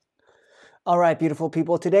All right, beautiful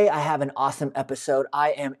people. Today I have an awesome episode.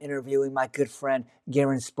 I am interviewing my good friend,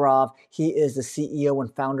 Gerren Sprauve. He is the CEO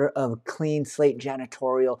and founder of Clean Slate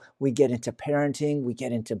Janitorial. We get into parenting, we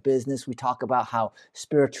get into business, we talk about how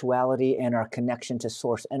spirituality and our connection to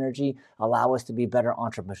source energy allow us to be better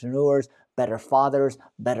entrepreneurs, better fathers,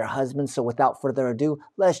 better husbands. So without further ado,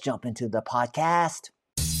 let's jump into the podcast.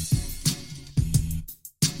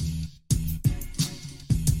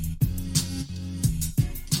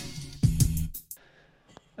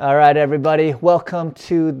 All right, everybody. Welcome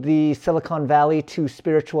to the Silicon Valley to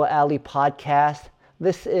Spiritual Alley podcast.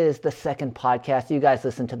 This is the second podcast. You guys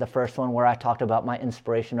listened to the first one where I talked about my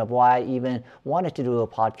inspiration of why I even wanted to do a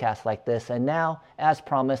podcast like this. And now, as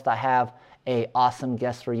promised, I have an awesome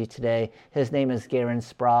guest for you today. His name is Gerren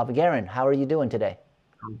Sprauve. Gerren, how are you doing today?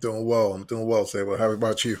 I'm doing well, Sable. How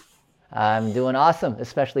about you? I'm doing awesome,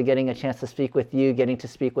 especially getting a chance to speak with you, getting to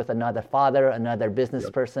speak with another father, another business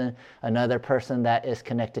person, another person that is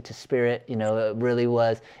connected to spirit. You know, it really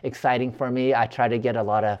was exciting for me. I tried to get a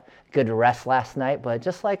lot of good rest last night, but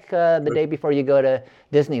just like the day before you go to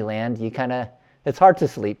Disneyland, it's hard to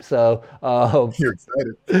sleep. So You're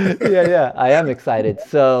excited. yeah, I am excited.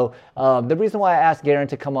 So the reason why I asked Gerren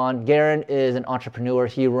to come on, Gerren is an entrepreneur.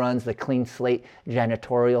 He runs the Clean Slate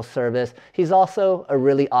Janitorial service. He's also a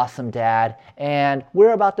really awesome dad, and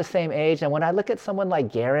we're about the same age. And when I look at someone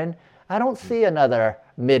like Gerren, I don't see another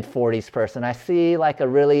mid-40s person. I see like a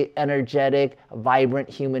really energetic, vibrant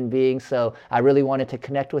human being. So I really wanted to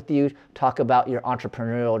connect with you, talk about your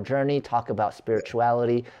entrepreneurial journey, talk about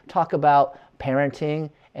spirituality, talk about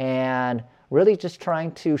parenting, and really just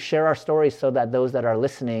trying to share our stories so that those that are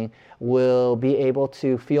listening will be able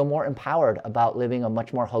to feel more empowered about living a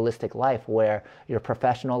much more holistic life where your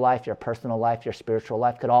professional life, your personal life, your spiritual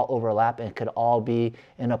life could all overlap and could all be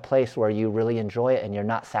in a place where you really enjoy it and you're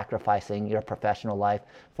not sacrificing your professional life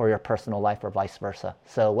for your personal life or vice versa.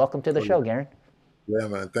 So welcome to the show, Gerren. Yeah,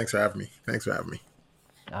 man. Thanks for having me.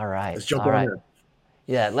 All right. Let's jump All on right. in.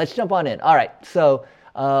 Yeah, let's jump on in. All right. So,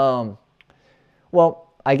 well,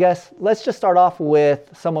 I guess let's just start off with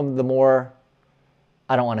some of the more,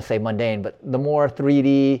 I don't want to say mundane, but the more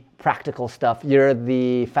 3D practical stuff. You're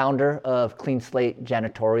the founder of Clean Slate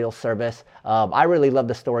Janitorial Service. I really love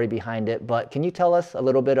the story behind it, but can you tell us a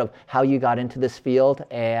little bit of how you got into this field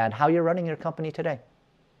and how you're running your company today?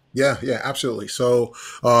 Yeah, absolutely. So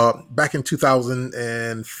back in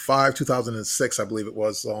 2005, 2006, I believe it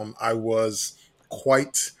was, I was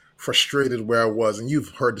quite frustrated where I was. And you've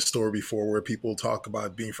heard the story before where people talk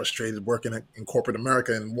about being frustrated working in corporate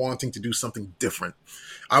America and wanting to do something different.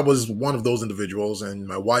 I was one of those individuals, and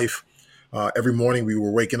my wife, every morning we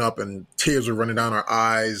were waking up and tears were running down our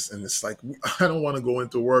eyes. And it's like, I don't want to go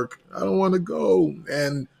into work. I don't want to go.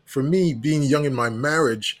 And for me, being young in my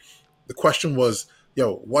marriage, the question was,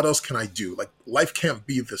 yo, what else can I do? Like, life can't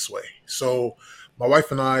be this way. So my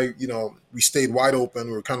wife and I, we stayed wide open.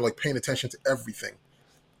 We were kind of like paying attention to everything.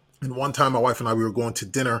 And one time my wife and I, we were going to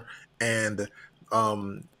dinner, and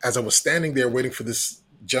as I was standing there waiting for this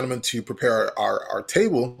gentleman to prepare our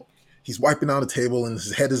table, he's wiping down the table and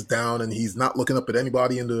his head is down and he's not looking up at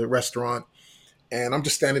anybody in the restaurant. And I'm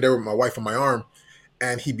just standing there with my wife on my arm,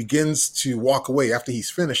 and he begins to walk away after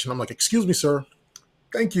he's finished. And I'm like, excuse me, sir.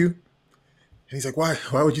 Thank you. And he's like, why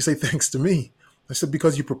would you say thanks to me? I said,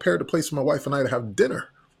 because you prepared a place for my wife and I to have dinner.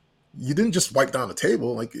 You didn't just wipe down the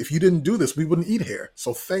table. Like, if you didn't do this, we wouldn't eat here.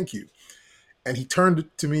 So thank you. And he turned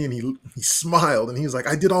to me and he smiled and he was like,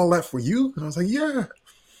 I did all that for you? And I was like, yeah.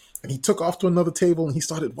 And he took off to another table and he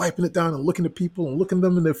started wiping it down and looking at people and looking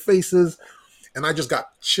them in their faces. And I just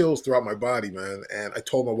got chills throughout my body, man. And I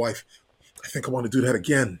told my wife, I think I want to do that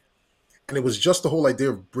again. And it was just the whole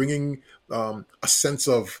idea of bringing a sense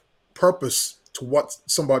of purpose to what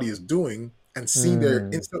somebody is doing and seeing their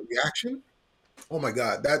instant reaction. Oh my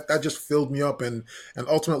God, that just filled me up. And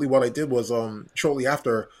ultimately what I did was shortly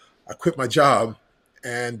after I quit my job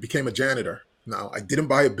and became a janitor. Now, I didn't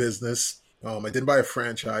buy a business. I didn't buy a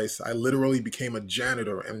franchise. I literally became a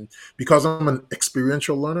janitor. And because I'm an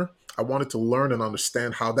experiential learner, I wanted to learn and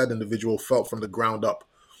understand how that individual felt from the ground up.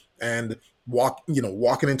 And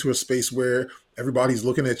walking into a space where everybody's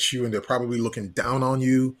looking at you and they're probably looking down on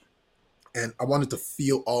you. And I wanted to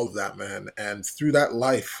feel all of that, man. And through that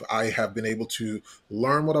life, I have been able to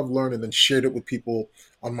learn what I've learned and then shared it with people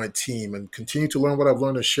on my team and continue to learn what I've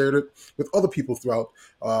learned and shared it with other people throughout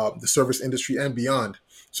the service industry and beyond.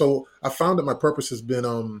 So I found that my purpose has been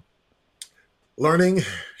learning and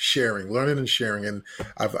sharing. And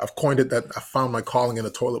I've coined it that I found my calling in a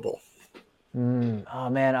toilet bowl. Oh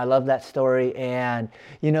man, I love that story. And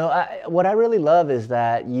what I really love is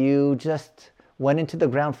that you just went into the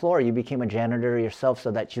ground floor. You became a janitor yourself so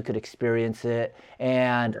that you could experience it.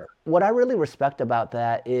 And Yeah. what I really respect about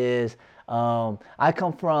that is I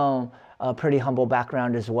come from a pretty humble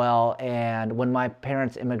background as well. And when my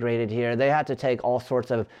parents immigrated here, they had to take all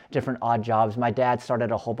sorts of different odd jobs. My dad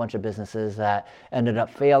started a whole bunch of businesses that ended up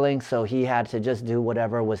failing, so he had to just do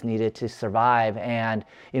whatever was needed to survive. And,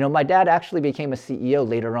 my dad actually became a CEO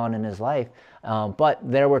later on in his life. But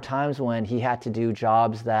there were times when he had to do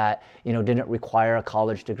jobs that didn't require a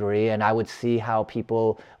college degree, and I would see how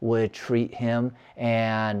people would treat him.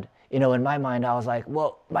 And in my mind, I was like,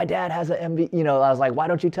 well, my dad has an MBA. I was like, why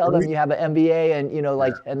don't you tell them Right? you have an MBA? And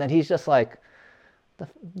Yeah. and then he's just like,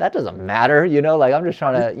 that doesn't matter, like I'm just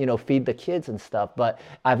Right? trying to, feed the kids and stuff. But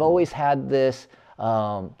I've Mm. always had this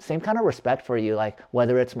same kind of respect for you, like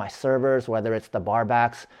whether it's my servers, whether it's the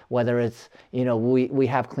barbacks, whether it's, we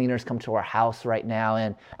have cleaners come to our house right now.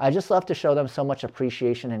 And I just love to show them so much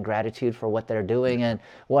appreciation and gratitude for what they're Yeah. doing. And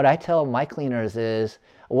what I tell my cleaners is,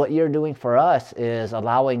 what you're doing for us is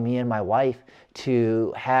allowing me and my wife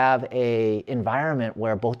to have a environment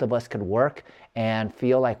where both of us could work and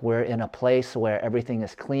feel like we're in a place where everything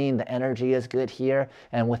is clean, the energy is good here.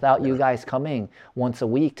 And without you Yeah. guys coming once a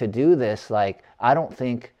week to do this, like, I don't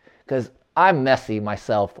think, because I'm messy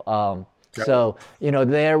myself. Yeah. So,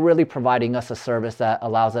 they're really providing us a service that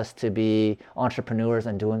allows us to be entrepreneurs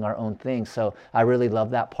and doing our own thing. So I really love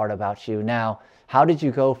that part about you. Now, how did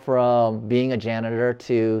you go from being a janitor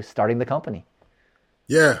to starting the company?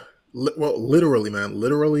 Yeah. Well, literally, man,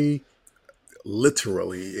 literally,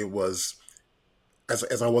 it was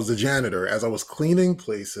as I was a janitor, as I was cleaning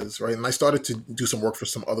places, right, and I started to do some work for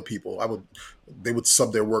some other people. They would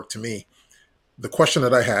sub their work to me. The question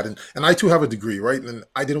that I had, and I too have a degree, right, and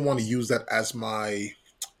I didn't want to use that as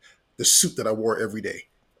the suit that I wore every day.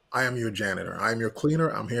 I am your janitor. I am your cleaner.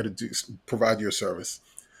 I'm here to provide your service.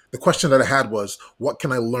 The question that I had was, what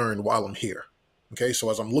can I learn while I'm here? Okay, so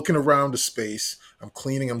as I'm looking around the space, I'm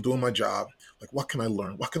cleaning, I'm doing my job. Like, what can I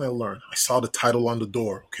learn? What can I learn? I saw the title on the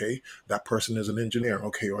door. Okay, that person is an engineer.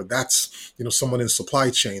 Okay, or that's someone in supply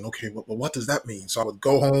chain. Okay, well, what does that mean? So I would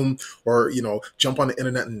go home or jump on the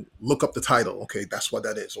internet and look up the title. Okay, that's what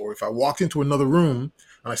that is. Or if I walked into another room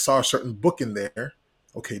and I saw a certain book in there,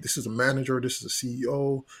 okay, this is a manager, this is a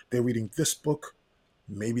CEO, they're reading this book.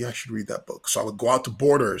 Maybe I should read that book. So I would go out to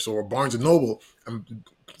Borders or Barnes and Noble and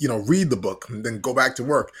read the book and then go back to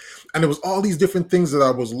work. And there was all these different things that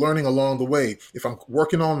I was learning along the way. If I'm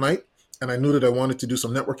working all night and I knew that I wanted to do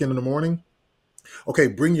some networking in the morning, okay,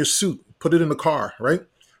 bring your suit, put it in the car, right?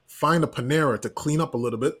 Find a Panera to clean up a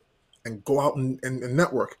little bit and go out and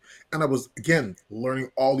network. And I was again learning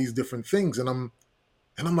all these different things. And I'm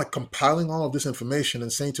like compiling all of this information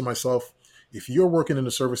and saying to myself, if you're working in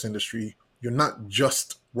the service industry, you're not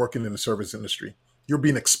just working in the service industry. You're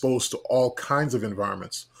being exposed to all kinds of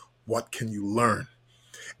environments. What can you learn?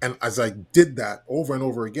 And as I did that over and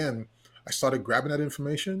over again, I started grabbing that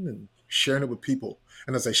information and sharing it with people.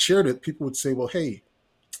 And as I shared it, people would say, well, hey,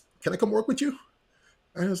 can I come work with you?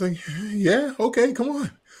 And I was like, yeah, okay, come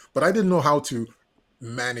on. But I didn't know how to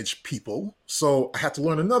manage people. So I had to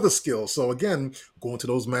learn another skill. So again, going to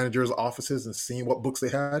those managers' offices and seeing what books they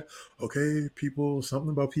had. Okay, people, something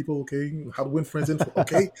about people. Okay, how to win friends. Info.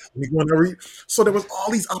 Okay, let me go and read. So there was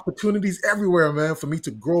all these opportunities everywhere, man, for me to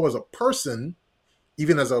grow as a person,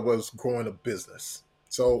 even as I was growing a business.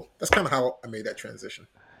 So that's kind of how I made that transition.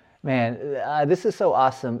 Man, this is so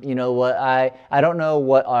awesome. You know what? I don't know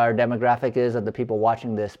what our demographic is of the people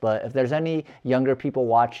watching this, but if there's any younger people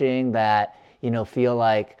watching that, feel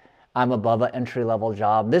like I'm above an entry level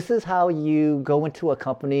job, this is how you go into a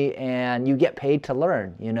company and you get paid to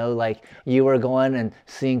learn. Like you were going and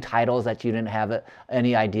seeing titles that you didn't have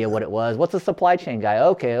any idea Yeah, what it was. What's a supply chain guy?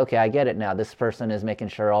 Okay, okay, I get it now. This person is making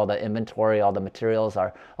sure all the inventory, all the materials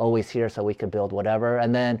are always here so we could build whatever.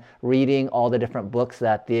 And then reading all the different books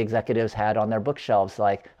that the executives had on their bookshelves,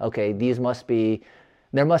 like, okay,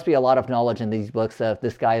 there must be a lot of knowledge in these books if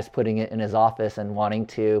this guy is putting it in his office and wanting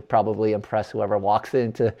to probably impress whoever walks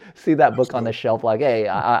in to see that book on the absolutely. shelf, like, hey,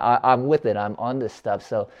 I'm with it, I'm on this stuff.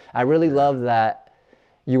 So I really Yeah, love that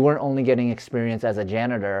you weren't only getting experience as a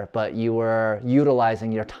janitor, but you were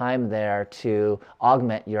utilizing your time there to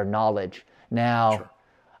augment your knowledge. Now, sure.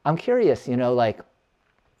 I'm curious, like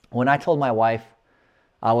when I told my wife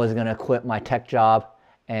I was going to quit my tech job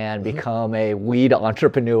and Hmm. become a weed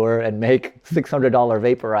entrepreneur and make $600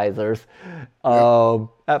 vaporizers. Yep.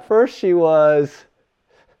 At first, she was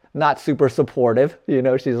not super supportive.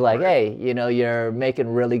 She's like, Right. hey, you're making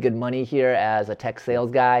really good money here as a tech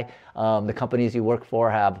sales guy. The companies you work for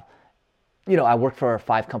have I worked for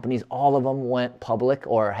 5 companies. All of them went public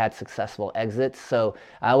or had successful exits. So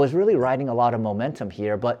I was really riding a lot of momentum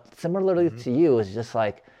here. But similarly Hmm. to you, it's just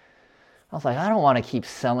like, I was like, I don't want to keep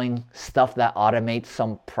selling stuff that automates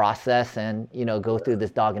some process and, go through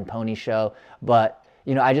this dog and pony show. But,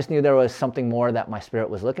 I just knew there was something more that my spirit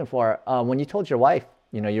was looking for. When you told your wife,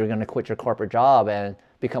 you were going to quit your corporate job and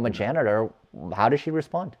become a janitor, how did she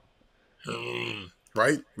respond?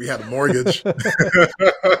 Right? We had a mortgage.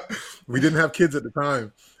 We didn't have kids at the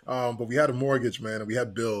time, but we had a mortgage, man, and we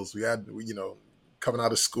had bills. Coming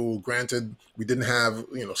out of school. Granted, we didn't have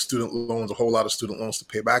student loans, a whole lot of student loans to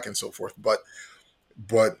pay back and so forth.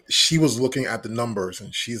 But she was looking at the numbers,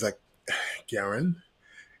 and she's like, Gerren.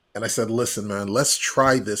 And I said, listen, man, let's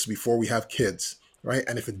try this before we have kids, right?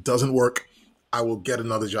 And if it doesn't work, I will get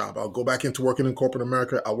another job. I'll go back into working in corporate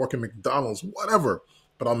America. I'll work in McDonald's, whatever.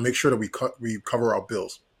 But I'll make sure that we cover our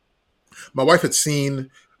bills. My wife had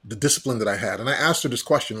seen the discipline that I had, and I asked her this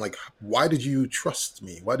question, like, why did you trust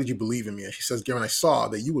me? Why did you believe in me? And she says, Garen, I saw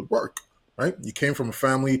that you would work, right? You came from a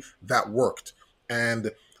family that worked,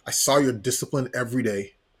 and I saw your discipline every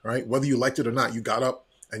day, right? Whether you liked it or not, you got up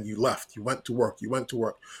and you left. You went to work. You went to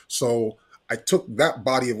work. So I took that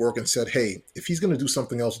body of work and said, hey, if he's going to do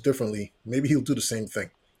something else differently, maybe he'll do the same thing.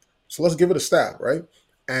 So let's give it a stab, right?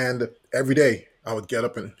 And every day I would get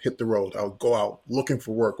up and hit the road. I would go out looking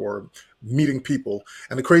for work or meeting people.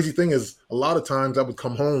 And the crazy thing is, a lot of times I would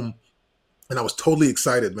come home and I was totally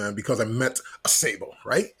excited, man, because I met a Sable,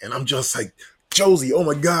 right? And I'm just like, Josie, oh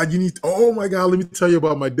my God, oh my God, let me tell you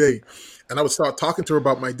about my day. And I would start talking to her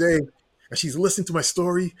about my day. And she's listening to my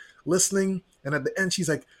story, listening. And at the end, she's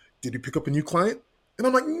like, did you pick up a new client? And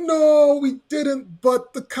I'm like, no, we didn't.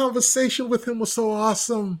 But the conversation with him was so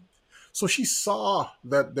awesome. So she saw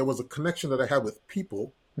that there was a connection that I had with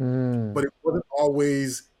people, Mm. but it wasn't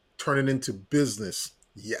always turning into business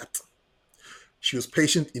yet. She was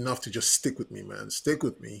patient enough to just stick with me, man, stick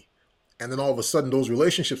with me. And then all of a sudden, those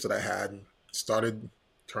relationships that I had started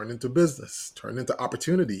turning into business, turned into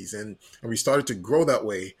opportunities, and we started to grow that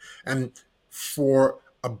way. And for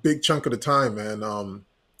a big chunk of the time, man,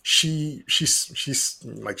 she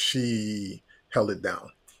held it down.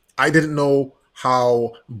 I didn't know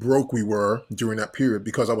how broke we were during that period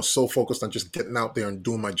because I was so focused on just getting out there and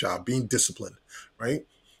doing my job, being disciplined, right?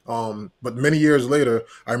 But many years later,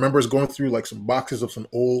 I remember us going through like some boxes of some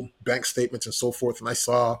old bank statements and so forth, and I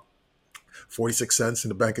saw 46 cents in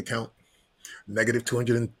the bank account, negative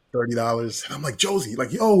 $230. And I'm like, Josie,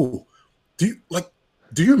 like, yo, do you like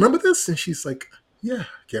do you remember this? And she's like, yeah,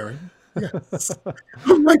 Karen. Yes.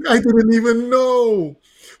 I'm like, I didn't even know.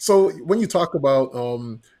 So when you talk about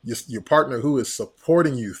your partner who is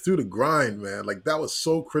supporting you through the grind, man, like that was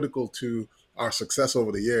so critical to our success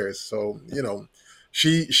over the years. So,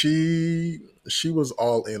 she was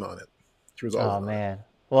all in on it. She was all Oh in on it. man.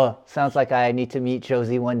 Well, sounds like I need to meet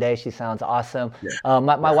Josie one day. She sounds awesome. Yeah.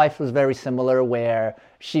 My Yeah. wife was very similar, where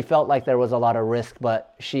she felt like there was a lot of risk,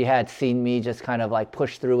 but she had seen me just kind of like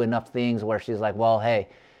push through enough things where she's like, well, hey,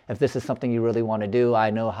 if this is something you really want to do, I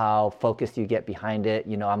know how focused you get behind it.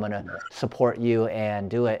 I'm going to support you and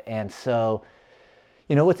do it. And so,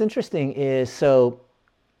 what's interesting is, so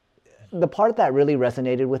the part that really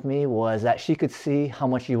resonated with me was that she could see how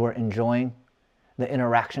much you were enjoying the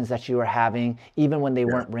interactions that you were having, even when they Yeah.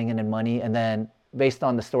 weren't bringing in money. And then, based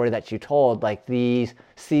on the story that you told, like these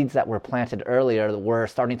seeds that were planted earlier were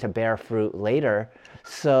starting to bear fruit later. Yeah.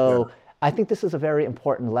 So, I think this is a very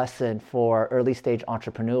important lesson for early stage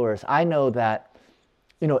entrepreneurs. I know that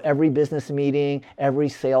every business meeting, every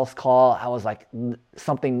sales call, I was like,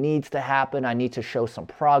 something needs to happen. I need to show some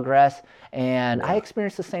progress. And I Yeah.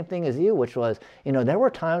 experienced the same thing as you, which was, there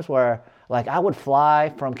were times where like I would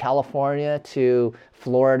fly from California to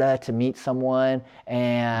Florida to meet someone, Mhm.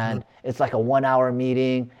 and it's like a 1 hour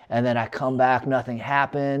meeting. And then I come back, nothing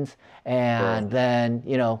happens. Bro. And then,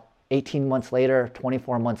 18 months later,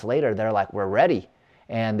 24 months later, they're like, we're ready.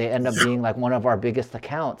 And they end up Yeah. being like one of our biggest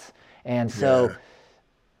accounts. And so Yeah.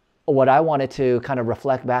 what I wanted to kind of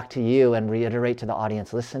reflect back to you and reiterate to the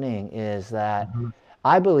audience listening is that Mhm.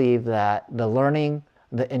 I believe that the learning,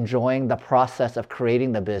 the enjoying the process of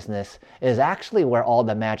creating the business is actually where all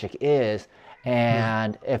the magic is. Mhm.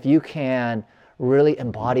 And if you can really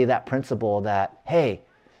embody that principle that, hey,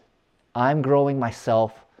 I'm growing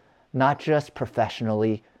myself, not just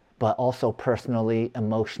professionally, but also personally,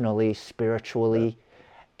 emotionally, Yeah. spiritually.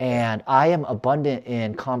 Yeah. And I am abundant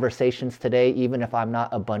in conversations today, even if I'm not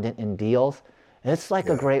abundant in deals. It's like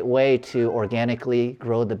a Yeah. great way to organically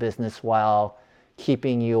grow the business while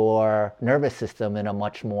keeping your nervous system in a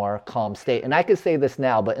much more calm state. And I could say this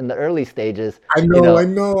now, but in the early stages, I you know, I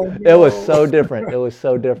know, know, I it was know. so different. It was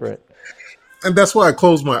so different. And that's why I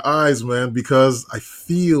close my eyes, man, because I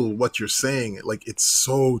feel what you're saying. Like it's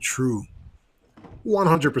so true.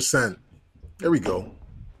 100%. There we go.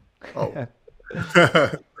 Oh.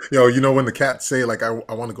 When the cats say like I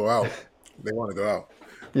want to go out, they want to go out.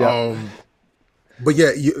 Yep. Um but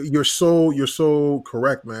yeah, you're so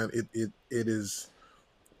correct, man. It is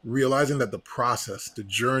realizing that the process, the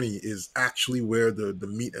journey is actually where the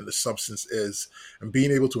meat and the substance is, and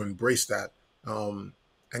being able to embrace that, um,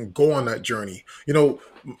 and go on that journey.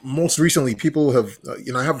 Most recently, people have,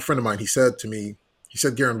 I have a friend of mine. He said to me, he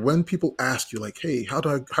said, Gerren, when people ask you like, hey, how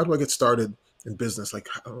do I get started in business? Like,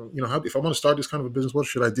 if I want to start this kind of a business, what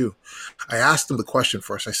should I do? I asked them the question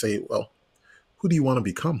first. I say, well, who do you want to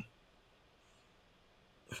become?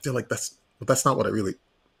 They're like, that's not what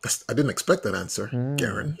I didn't expect that answer, Mm.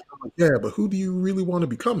 Gerren. I'm like, yeah, but who do you really want to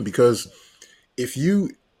become? Because if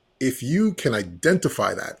you if you can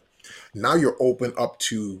identify that, now you're open up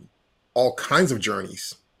to all kinds of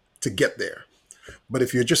journeys to get there. But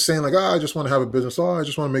if you're just saying like, I just want to have a business, I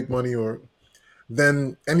just want to make money, or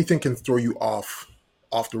then anything can throw you off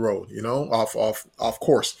the road, off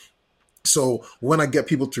course. So when I get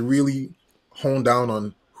people to really hone down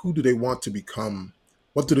on who do they want to become,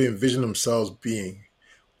 what do they envision themselves being,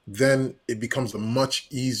 then it becomes a much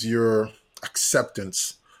easier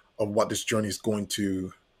acceptance of what this journey is going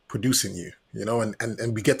to produce in you,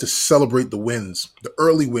 and we get to celebrate the wins, the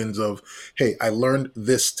early wins of, hey, I learned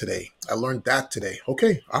this today. I learned that today.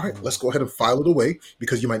 Okay, all right, let's go ahead and file it away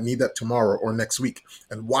because you might need that tomorrow or next week,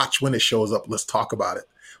 and watch when it shows up. Let's talk about it.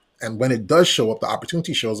 And when it does show up, the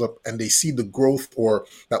opportunity shows up and they see the growth or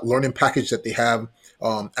that learning package that they have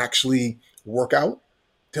actually work out.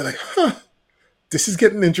 They're like, huh, this is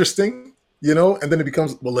getting interesting, and then it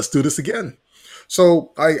becomes, well, let's do this again.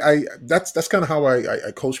 So that's kind of how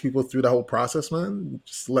I coach people through the whole process, man.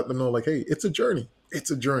 Just let them know like, hey, it's a journey.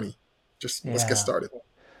 It's a journey. Just let's get Yeah. started.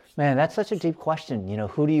 Man, that's such a deep question.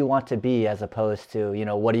 Who do you want to be as opposed to,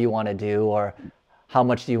 what do you want to do or how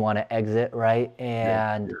much do you want to exit, right?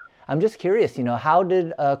 Yeah. And I'm just curious, how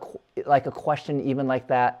did like a question even like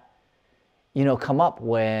that, come up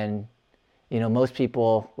when, most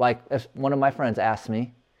people, like if one of my friends asked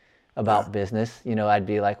me Yeah. about business, I'd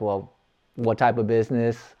be like, well, what type of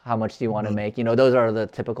business? How much do you want to Mhm. make? Those are the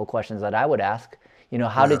typical questions that I would ask.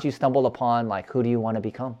 How Yeah. did you stumble upon like who do you want to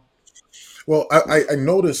become? Well, I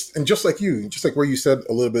noticed, and just like you, just like where you said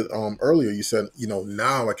a little bit earlier, you said,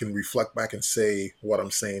 now I can reflect back and say what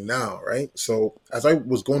I'm saying now, right? So as I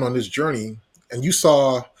was going on this journey, and you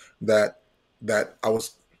saw that that I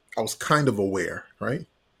was kind of aware, right?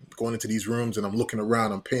 Going into these rooms and I'm looking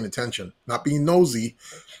around, I'm paying attention, not being nosy,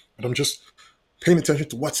 but I'm just paying attention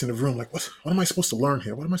to what's in the room. Like, what am I supposed to learn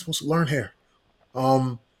here? What am I supposed to learn here?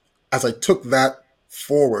 Um, as I took that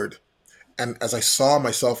forward, and as I saw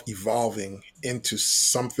myself evolving into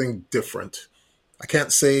something different, I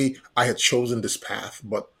can't say I had chosen this path,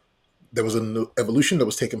 but there was an evolution that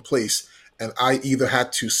was taking place, and I either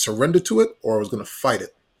had to surrender to it or I was going to fight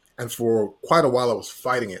it. And for quite a while, I was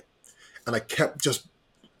fighting it, and I kept just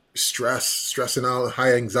stressing out,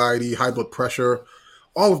 high anxiety, high blood pressure,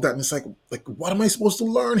 all of that. And it's like, what am I supposed to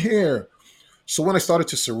learn here? So when I started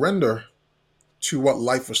to surrender to what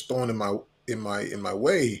life was throwing in my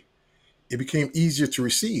way, it became easier to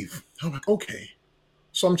receive. I'm like, okay,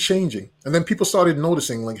 so I'm changing. And then people started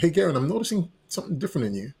noticing, like, hey, Gerren, I'm noticing something different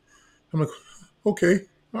in you. I'm like, okay,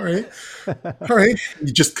 all right, all right.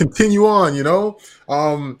 You just continue on,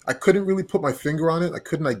 I couldn't really put my finger on it. I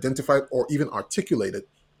couldn't identify it or even articulate it,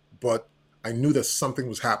 but I knew that something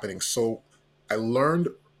was happening. So I learned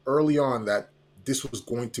early on that this was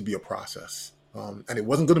going to be a process. And it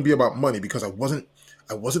wasn't going to be about money because I wasn't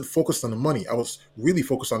focused on the money. I was really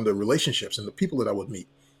focused on the relationships and the people that I would meet.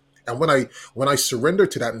 And when I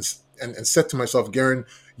surrendered to that and said to myself, Gerren,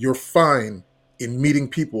 you're fine in meeting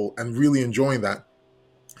people and really enjoying that,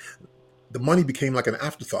 the money became like an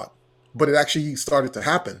afterthought. But it actually started to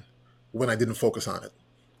happen when I didn't focus on it.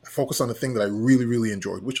 I focused on the thing that I really, really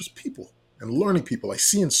enjoyed, which was people and learning people. I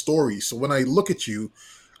see in stories. So when I look at you,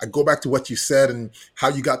 I go back to what you said and how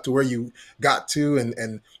you got to where you got to,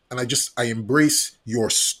 and I embrace your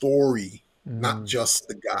story, not Mm, just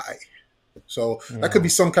the guy. So that could be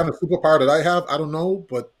yeah. some kind of superpower that I have. I don't know,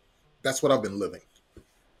 but that's what I've been living.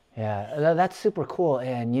 Yeah, that's super cool.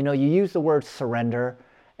 And you use the word surrender,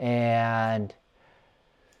 and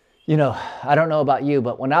I don't know about you,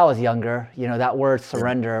 but when I was younger, that word Yeah.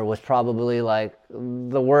 surrender was probably like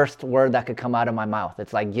the worst word that could come out of my mouth.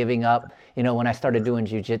 It's like giving up. When I started doing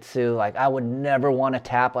jujitsu, like I would never want to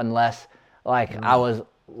tap unless like I Mm. was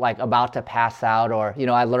like about to pass out, or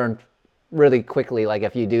I learned really quickly, like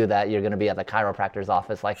if you do that, you're going to be at the chiropractor's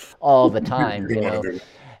office like all the time, You don't want to do.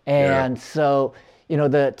 Yeah. And so,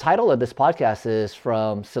 the title of this podcast is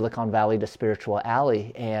From Silicon Valley to Spiritual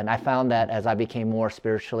Alley. And I found that as I became more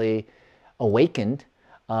spiritually awakened,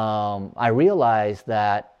 I realized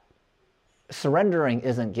that surrendering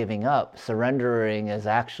isn't giving up. Surrendering is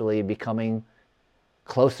actually becoming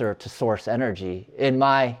closer to source energy in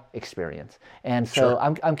my experience. And so Sure.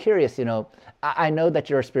 I'm curious, I know that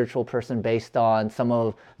you're a spiritual person based on some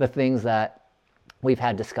of the things that we've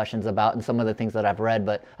had discussions about and some of the things that I've read,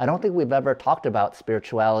 but I don't think we've ever talked about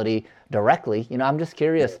spirituality directly. I'm just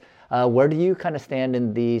curious, where do you kind of stand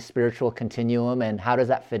in the spiritual continuum, and how does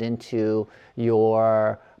that fit into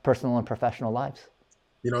your personal and professional lives?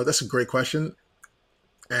 That's a great question,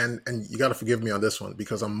 and you got to forgive me on this one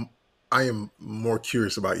because I am more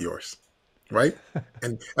curious about yours, right?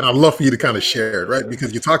 And I'd love for you to kind of share it, right?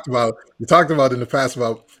 Because you talked about in the past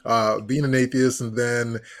about being an atheist and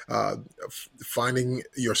then finding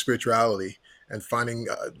your spirituality and finding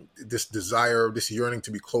this desire, this yearning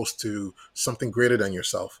to be close to something greater than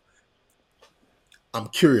yourself. I'm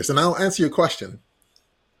curious, and I'll answer your question.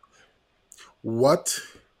 What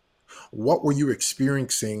what were you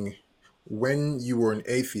experiencing when you were an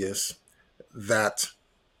atheist that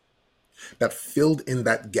that filled in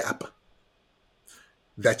that gap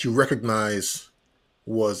that you recognize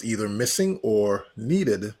was either missing or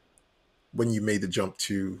needed when you made the jump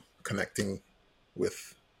to connecting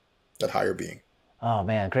with that higher being? Oh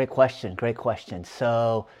man, great question. Great question.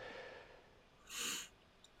 So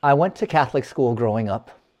I went to Catholic school growing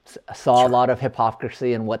up, saw a Sure. lot of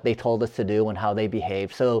hypocrisy in what they told us to do and how they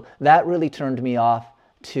behaved. So that really turned me off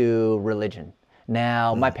to religion.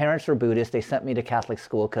 Now, my Mm, parents were Buddhist. They sent me to Catholic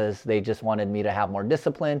school because they just wanted me to have more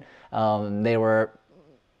discipline. They were,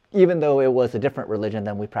 even though it was a different religion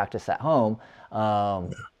than we practice at home,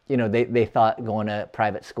 they thought going to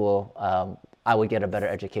private school, I would get a better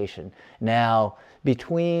education. Now,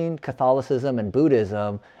 between Catholicism and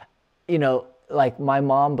Buddhism, like my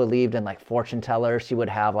mom believed in like fortune tellers. She would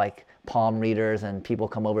have like palm readers and people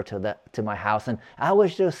come over to my house, and I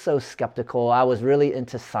was just so skeptical. I was really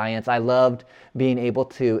into science. I loved being able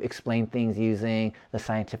to explain things using the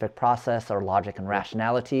scientific process or logic and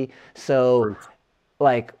rationality. So proof.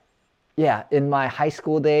 like yeah, in my high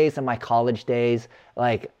school days and my college days,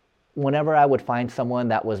 like whenever I would find someone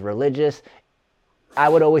that was religious, I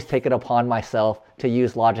would always take it upon myself to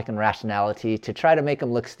use logic and rationality to try to make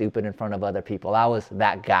them look stupid in front of other people. I was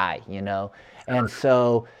that guy. And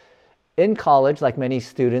so in college, like many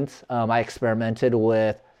students, I experimented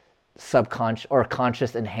with subconscious or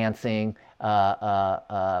conscious enhancing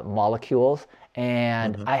molecules.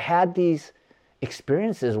 And Hmm. I had these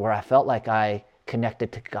experiences where I felt like I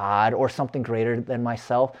connected to God or something greater than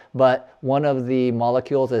myself. But one of the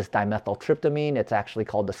molecules is dimethyltryptamine. It's actually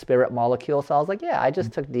called the spirit molecule. So I was like, yeah, I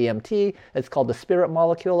just took DMT. It's called the spirit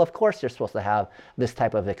molecule. Of course, you're supposed to have this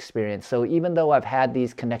type of experience. So even though I've had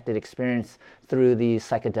these connected experiences through these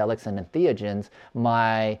psychedelics and entheogens,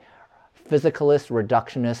 my physicalist,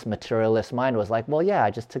 reductionist, materialist mind was like, well, yeah,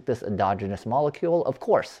 I just took this endogenous molecule. Of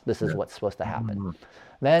course, this is Yeah. what's supposed to happen. Mm,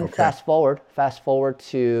 Then okay. fast forward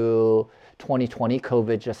to 2020,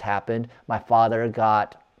 COVID just happened. My father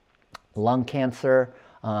got lung cancer,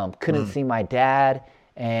 couldn't Mm, see my dad,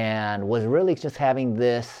 and was really just having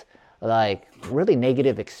this like really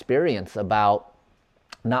negative experience about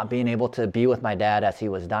not being able to be with my dad as he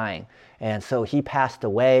was dying. And so he passed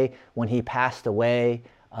away. When he passed away,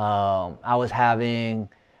 I was having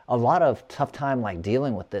a lot of tough time like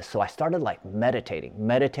dealing with this. So I started like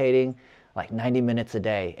meditating like 90 minutes a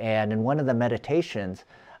day. And in one of the meditations,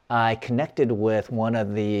 I connected with one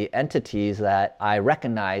of the entities that I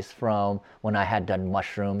recognized from when I had done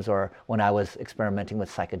mushrooms or when I was experimenting with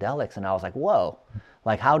psychedelics. And I was like, whoa,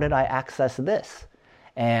 like, how did I access this?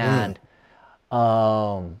 mm, And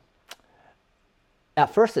um,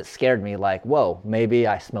 at first it scared me like, whoa, maybe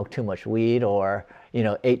I smoked too much weed or,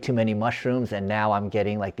 ate too many mushrooms and now I'm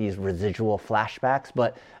getting like these residual flashbacks.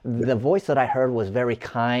 But yeah. the voice that I heard was very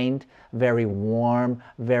kind, very warm,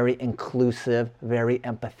 very inclusive, very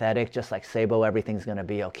empathetic, just like Sabo, everything's gonna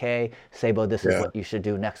be okay. Sabo, this is Yeah. what you should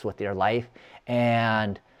do next with your life.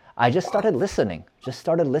 And I just started listening.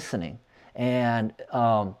 And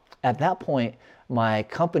at that point, my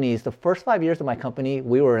companies, the first 5 years of my company,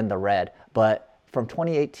 we were in the red. But from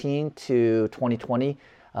 2018 to 2020,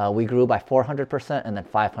 we grew by 400% and then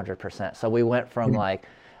 500%. So we went from Mm, like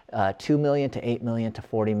 2 million to 8 million to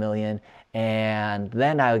 40 million. And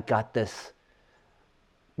then I got this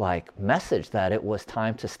like message that it was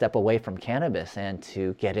time to step away from cannabis and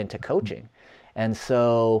to get into coaching. And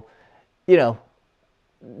so, you know,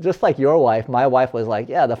 just like your wife, my wife was like,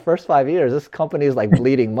 yeah, the first 5 years, this company is like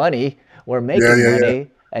bleeding money. We're Yeah, making yeah, yeah,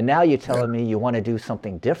 money. And now you're yeah, telling me you want to do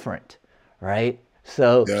something different, right?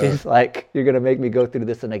 So yeah, she's like, you're going to make me go through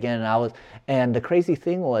this and again. And the crazy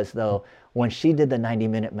thing was, though, when she did the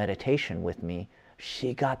 90-minute meditation with me,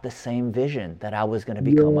 she got the same vision that I was going to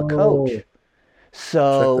become a yo, coach.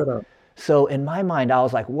 check that So, out. so in my mind, I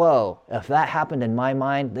was like, whoa, if that happened in my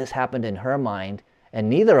mind, this happened in her mind, and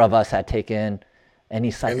neither of us had taken any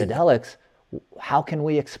Anything. psychedelics, how can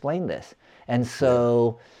we explain this? And Yeah,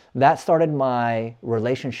 so that started my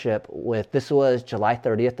relationship with, this was July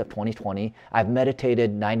 30th of 2020. I've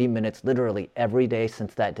meditated 90 minutes literally every day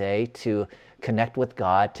since that day to connect with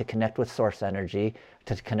God, to connect with source energy,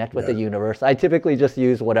 to connect with the yeah, universe. I typically just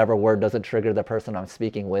use whatever word doesn't trigger the person I'm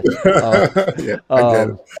speaking with. yeah. I get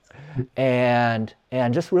it. Um, and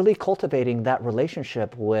just really cultivating that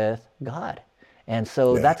relationship with God. And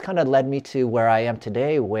so Yeah, that's kind of led me to where I am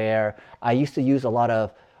today, where I used to use a lot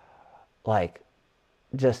of like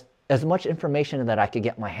just as much information that I could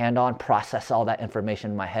get my hand on, process all that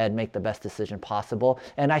information in my head, make the best decision possible.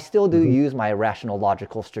 And I still do hmm use my rational,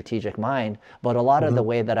 logical, strategic mind, but a lot of the hmm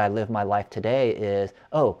way that I live my life today is,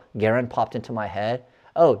 oh, Gerren popped into my head.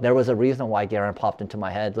 Oh, there was a reason why Gerren popped into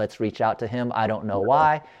my head. Let's reach out to him. I don't know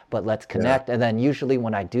why, but let's yeah, connect. And then usually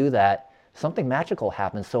when I do that, something magical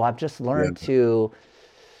happens. So I've just yeah. learned to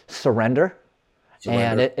surrender, and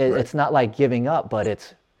Surrender, right? it's not like giving up, but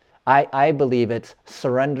I believe it's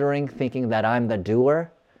surrendering, thinking that I'm the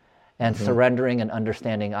doer, and hmm surrendering and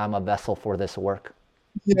understanding I'm a vessel for this work.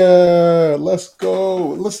 Yeah, let's go.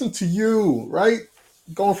 Listen to you, right?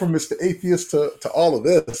 Going from Mr. Atheist to all of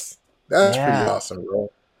this. That's pretty Yeah, awesome,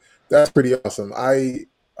 bro. That's pretty awesome. I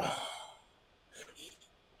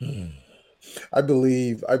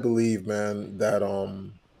believe, man, that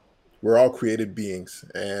we're all created beings,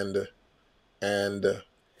 and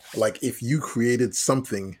like if you created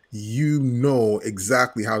something, you know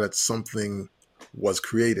exactly how that something was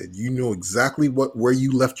created. You know exactly where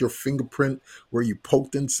you left your fingerprint, where you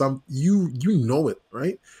poked in some. You know it,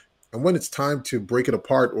 right? And when it's time to break it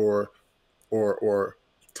apart or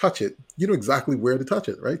touch it, you know exactly where to touch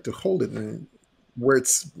it, right? To hold it and where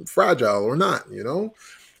it's fragile or not, you know?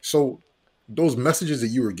 So those messages that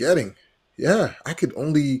you were getting, yeah, I could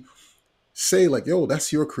only say like, yo,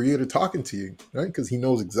 that's your creator talking to you, right? Because he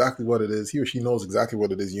knows exactly what it is. He or she knows exactly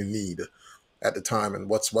what it is you need at the time and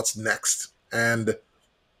what's next. And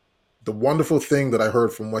the wonderful thing that I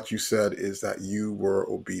heard from what you said is that you were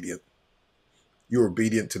obedient. You were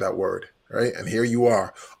obedient to that word, right? And here you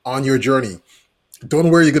are on your journey. Don't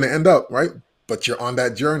know where you're going to end up, right? But you're on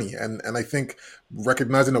that journey, and I think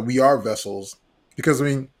recognizing that we are vessels, because I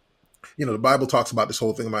mean, the Bible talks about this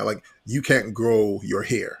whole thing about like you can't grow your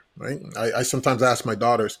hair, right? I sometimes ask my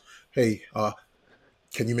daughters, "Hey,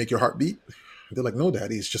 can you make your heart beat?" They're like, "No,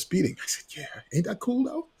 Daddy, it's just beating." I said, "Yeah, ain't that cool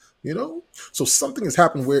though?" You know. So something has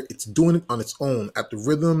happened where it's doing it on its own at the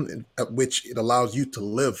rhythm at which it allows you to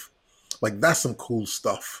live. Like that's some cool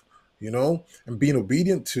stuff, and being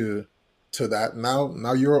obedient to that.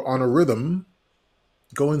 Now you're on a rhythm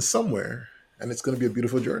going somewhere, and it's going to be a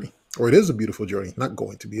beautiful journey, or it is a beautiful journey. Not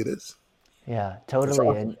going to be, it is. yeah, It's totally.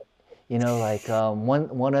 awesome. And like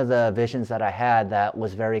one of the visions that I had that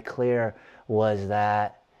was very clear was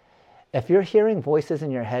that if you're hearing voices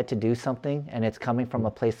in your head to do something and it's coming from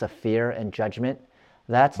a place of fear and judgment,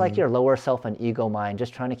 that's like Mhm, your lower self and ego mind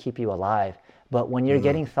just trying to keep you alive. But when you're mhm.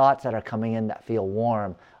 getting thoughts that are coming in that feel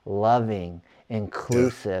warm, loving, Yeah,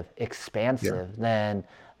 inclusive, yeah, expansive, then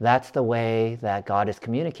that's the way that God is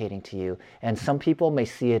communicating to you. And some people may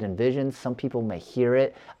see it in visions, some people may hear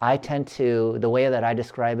it. I tend to, the way that I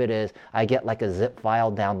describe it is I get like a zip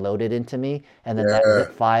file downloaded into me, and then that yeah,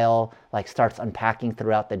 zip file like starts unpacking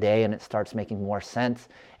throughout the day and it starts making more sense.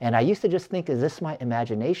 And I used to just think, is this my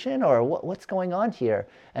imagination or what's going on here?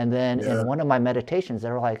 And then yeah. in one of my meditations, they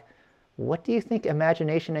were like, what do you think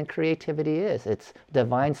imagination and creativity is? It's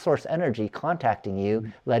divine source energy contacting you,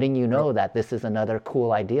 letting you Yep. know that this is another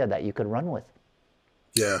cool idea that you could run with.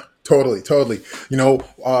 Yeah, totally, totally.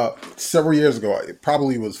 Several years ago, it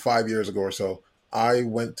probably was 5 years ago or so, I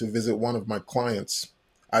went to visit one of my clients.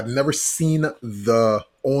 I'd never seen the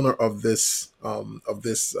owner of this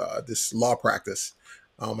law practice.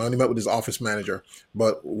 I only met with his office manager,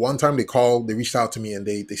 but one time they reached out to me and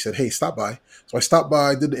they said, "Hey, stop by." So I stopped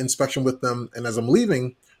by, did the inspection with them, and as I'm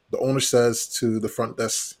leaving, the owner says to the front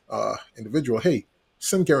desk individual, "Hey,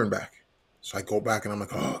 send Karen back." So I go back and I'm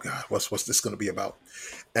like, "Oh God, what's this going to be about?"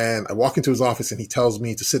 And I walk into his office and he tells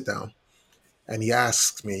me to sit down. And he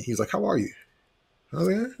asks me, he's like, "How are you?" I was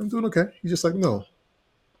like, "I'm doing okay." He's just like, "No."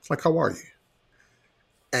 It's like, "How are you?"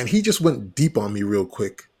 And he just went deep on me real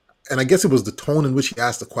quick. And I guess it was the tone in which he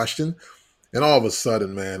asked the question. And all of a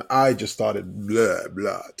sudden, man, I just started blah,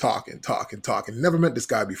 blah, talking. Never met this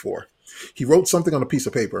guy before. He wrote something on a piece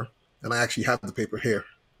of paper, and I actually have the paper here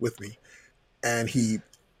with me. And he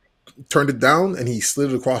turned it down and he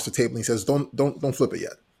slid it across the table and he says, don't flip it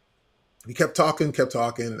yet. We kept talking.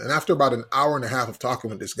 And after about an hour and a half of talking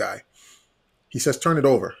with this guy, he says, turn it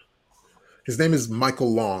over. His name is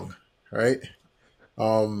Michael Long, right?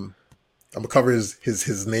 Um, I'm gonna cover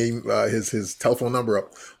his name, his telephone number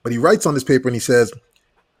up. But he writes on this paper and he says,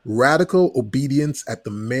 radical obedience at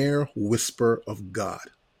the mere whisper of God.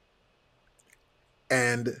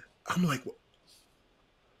 And I'm like,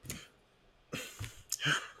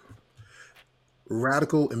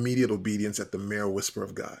 radical immediate obedience at the mere whisper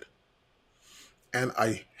of God. And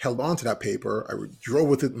I held on to that paper. I drove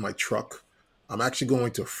with it in my truck. I'm actually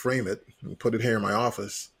going to frame it and put it here in my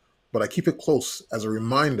office, but I keep it close as a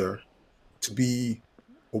reminder to be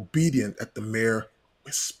obedient at the mere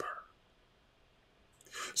whisper.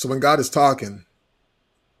 So when God is talking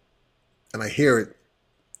and I hear it,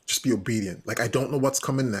 just be obedient. Like I don't know what's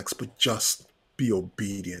coming next, but just be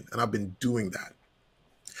obedient. And I've been doing that.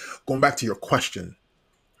 Going back to your question,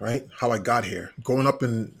 right? How I got here. Growing up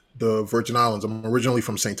in the Virgin Islands, I'm originally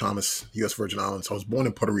from St. Thomas, U.S. Virgin Islands. I was born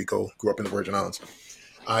in Puerto Rico, grew up in the Virgin Islands.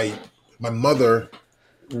 My mother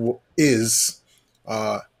is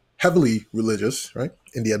heavily religious, right?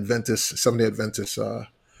 In the Adventist, Seventh-day Adventist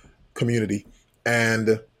community.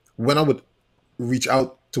 And when I would reach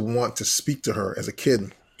out to want to speak to her as a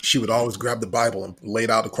kid, she would always grab the Bible and lay it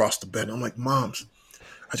out across the bed. And I'm like, Moms,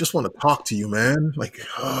 I just want to talk to you, man. Like,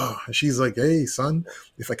 oh. She's like, hey, son,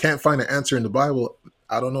 if I can't find an answer in the Bible,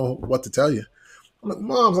 I don't know what to tell you. I'm like,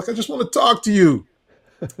 Mom's like, I just want to talk to you.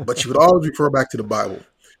 But she would always refer back to the Bible.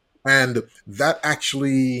 And that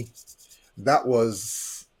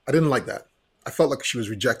was, I didn't like that. I felt like she was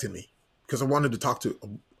rejecting me because I wanted to talk to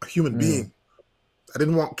a human Mm. being. I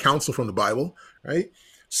didn't want counsel from the Bible, right?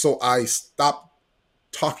 So I stopped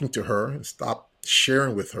talking to her and stopped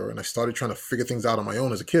sharing with her. And I started trying to figure things out on my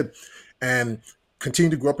own as a kid and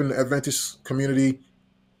continued to grow up in the Adventist community,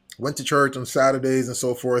 went to church on Saturdays and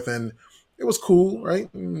so forth. And it was cool, right?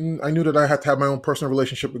 I knew that I had to have my own personal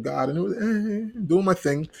relationship with God and it was doing my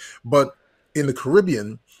thing. But in the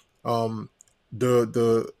Caribbean, um,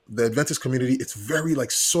 the Adventist community, it's very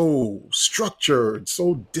like so structured,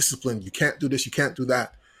 so disciplined. You can't do this, you can't do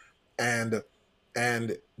that. And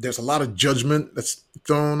there's a lot of judgment that's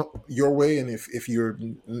thrown your way. And if you're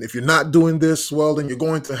not doing this, well, then you're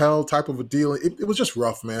going to hell type of a deal. It was just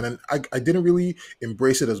rough, man. And I didn't really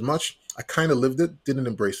embrace it as much. I kind of lived it, didn't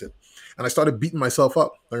embrace it. And I started beating myself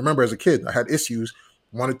up. I remember as a kid, I had issues,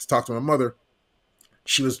 wanted to talk to my mother.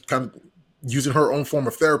 She was kind of using her own form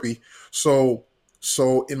of therapy. So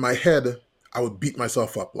in my head, I would beat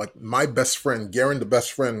myself up. Like my best friend, Gerren, the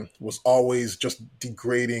best friend, was always just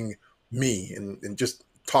degrading me and just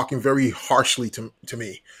talking very harshly to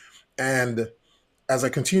me. And as I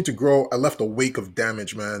continued to grow, I left a wake of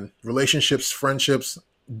damage, man. Relationships, friendships,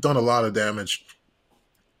 done a lot of damage.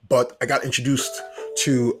 But I got introduced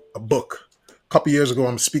to a book. A couple years ago,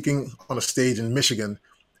 I'm speaking on a stage in Michigan.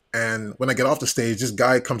 And when I get off the stage, this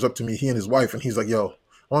guy comes up to me, he and his wife, and he's like, yo,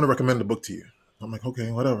 I want to recommend a book to you. I'm like,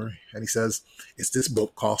 okay, whatever. And he says, it's this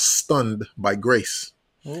book called Stunned by Grace.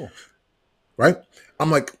 Oh. Right?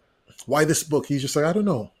 I'm like, why this book? He's just like, I don't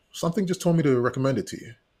know. Something just told me to recommend it to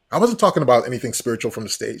you. I wasn't talking about anything spiritual from the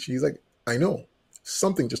stage. He's like, I know.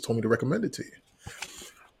 Something just told me to recommend it to you.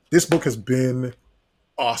 This book has been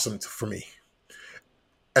awesome for me.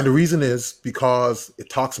 And the reason is because it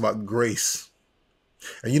talks about grace.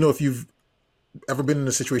 And if you've ever been in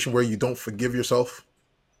a situation where you don't forgive yourself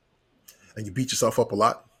and you beat yourself up a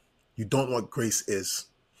lot, you don't know what grace is.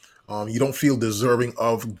 You don't feel deserving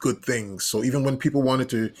of good things. So even when people wanted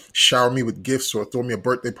to shower me with gifts or throw me a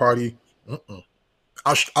birthday party,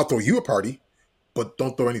 I'll throw you a party, but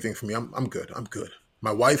don't throw anything for me. I'm good. I'm good.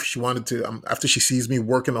 My wife, she wanted to, after she sees me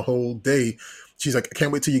working the whole day, she's like, I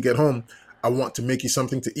can't wait till you get home. I want to make you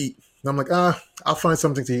something to eat. And I'm like, I'll find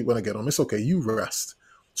something to eat when I get home. It's okay. You rest.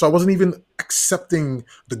 So I wasn't even accepting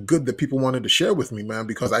the good that people wanted to share with me, man,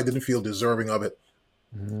 because I didn't feel deserving of it.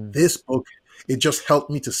 Mm. This book, it just helped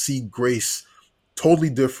me to see grace totally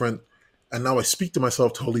different. And now I speak to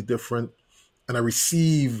myself totally different. And I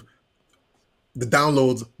receive the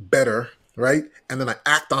downloads better, right? And then I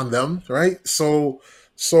act on them, right? So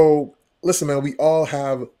listen, man, we all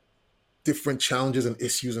have different challenges and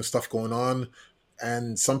issues and stuff going on.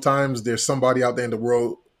 And sometimes there's somebody out there in the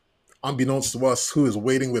world, unbeknownst to us, who is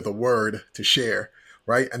waiting with a word to share,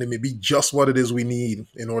 right? And it may be just what it is we need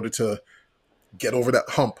in order to get over that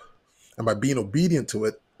hump. And by being obedient to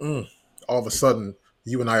it, all of a sudden,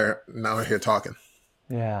 you and I are now here talking.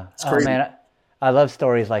 Yeah. It's Oh crazy. man, I love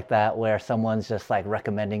stories like that where someone's just like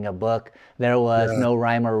recommending a book. There was Yeah. no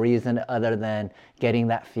rhyme or reason other than getting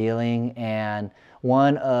that feeling. And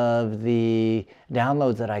one of the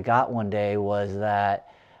downloads that I got one day was that,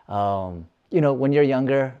 when you're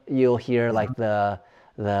younger, you'll hear like Mhm.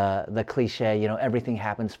 the cliche, everything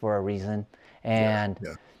happens for a reason. Yeah. And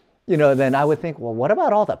Yeah. then I would think, well, what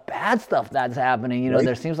about all the bad stuff that's happening? Right.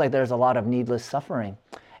 There seems like there's a lot of needless suffering.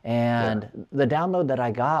 Yeah. And the download that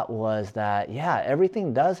I got was that, yeah,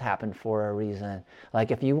 everything does happen for a reason. Like,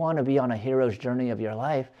 if you want to be on a hero's journey of your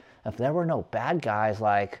life, if there were no bad guys,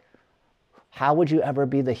 like, how would you ever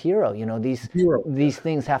be the hero? Zero. These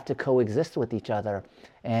things have to coexist with each other.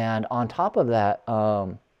 And on top of that,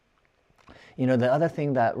 the other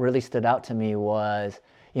thing that really stood out to me was,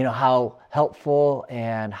 how helpful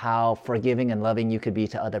and how forgiving and loving you could be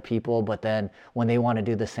to other people. But then when they want to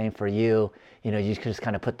do the same for you, you just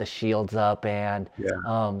kind of put the shields up, and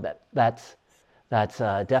Yeah. that's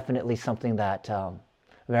definitely something that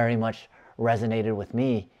very much resonated with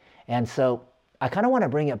me. And so I kind of want to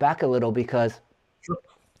bring it back a little because Sure.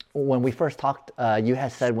 when we first talked, you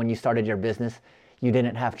had said when you started your business, you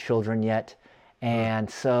didn't have children yet. Mm. And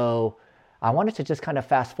so I wanted to just kind of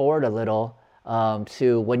fast forward a little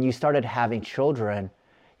to when you started having children.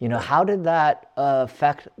 Right. How did that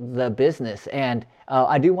affect the business? And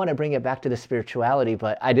I do want to bring it back to the spirituality,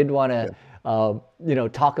 but I did want to, Yeah.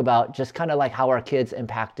 talk about just kind of like how our kids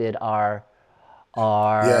impacted Yeah.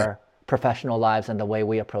 our professional lives and the way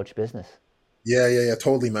we approach business. Yeah, yeah, yeah,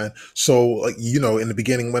 totally, man. So, like, in the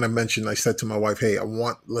beginning when I mentioned, I said to my wife, "Hey,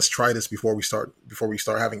 let's try this before we start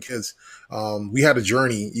having kids." We had a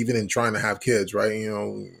journey, even in trying to have kids, right?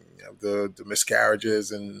 The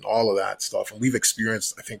miscarriages and all of that stuff, and we've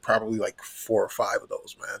experienced, I think, probably like 4 or 5 of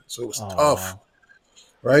those, man. So it was tough, Oh,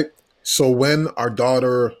 right? So when our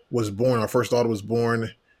first daughter was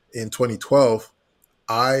born in 2012,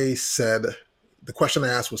 I said, the question I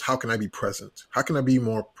asked was, how can I be present? How can I be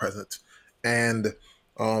more present? And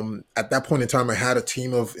at that point in time, I had a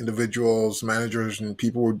team of individuals, managers, and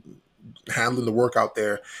people were handling the work out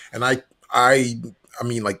there. And I, I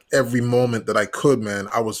mean, like every moment that I could, man,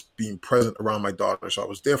 I was being present around my daughter. So I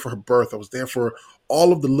was there for her birth. I was there for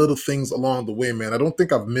all of the little things along the way, man. I don't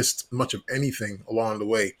think I've missed much of anything along the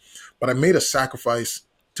way, but I made a sacrifice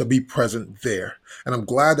to be present there. And I'm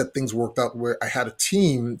glad that things worked out where I had a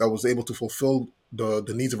team that was able to fulfill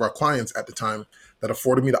the needs of our clients at the time, that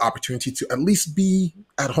afforded me the opportunity to at least be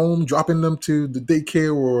at home, dropping them to the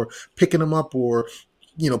daycare or picking them up, or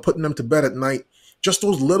putting them to bed at night. Just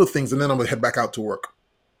those little things, and then I'm gonna head back out to work.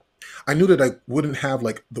 I knew that I wouldn't have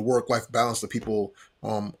like the work-life balance that people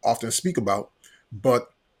often speak about,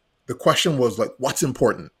 but the question was like, what's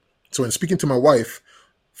important? So in speaking to my wife,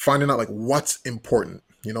 finding out like what's important,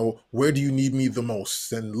 where do you need me the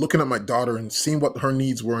most, and looking at my daughter and seeing what her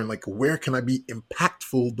needs were, and like, where can I be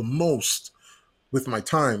impactful the most with my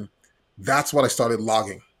time? That's what I started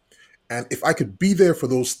logging. And if I could be there for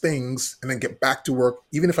those things and then get back to work,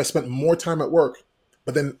 even if I spent more time at work,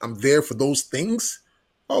 but then I'm there for those things,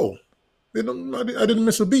 oh, I didn't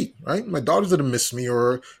miss a beat, right? My daughters didn't miss me,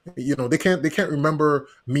 or they can't remember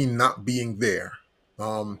me not being there,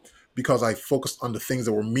 um, because I focused on the things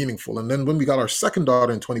that were meaningful. And then when we got our second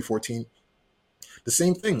daughter in 2014, the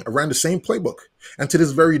same thing. I ran the same playbook, and to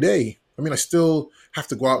this very day, I mean, I still have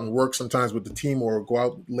to go out and work sometimes with the team, or go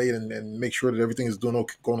out late and make sure that everything is going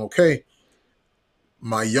okay.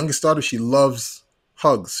 My youngest daughter, she loves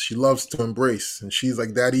hugs. She loves to embrace, and she's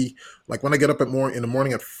like, "Daddy." Like when I get up in the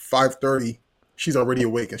morning at 5:30, she's already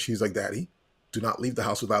awake, and she's like, "Daddy, do not leave the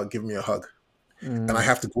house without giving me a hug." And I mm,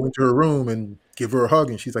 have to go into her room and give her a hug,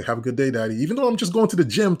 and she's like, "Have a good day, Daddy." Even though I'm just going to the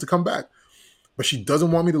gym to come back, but she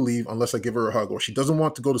doesn't want me to leave unless I give her a hug, or she doesn't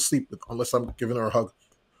want to go to sleep unless I'm giving her a hug.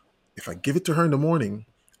 If I give it to her in the morning,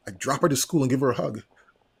 I drop her to school and give her a hug.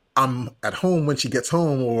 I'm at home when she gets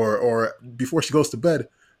home, or before she goes to bed.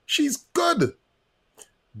 She's good.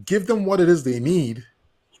 Give them what it is they need,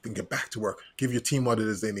 then get back to work. Give your team what it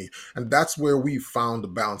is they need. And that's where we found the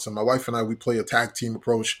balance. And my wife and I, we play a tag team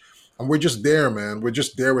approach. And we're just there, man. We're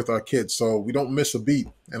just there with our kids. So we don't miss a beat.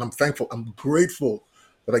 And I'm thankful. I'm grateful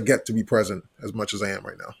that I get to be present as much as I am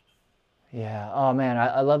right now. yeah. Oh man,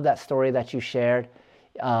 I love that story that you shared.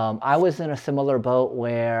 I was in a similar boat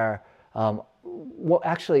where, well,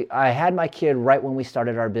 actually, I had my kid right when we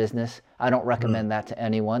started our business. I don't Mm. recommend that to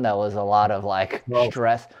anyone. That was a lot of like Well,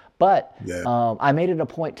 stress. But yeah. I made it a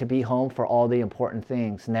point to be home for all the important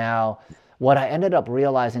things. Now, what I ended up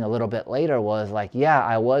realizing a little bit later was like, yeah,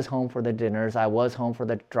 I was home for the dinners, I was home for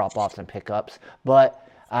the drop offs and pickups, but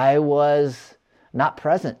I was not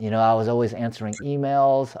present. I was always answering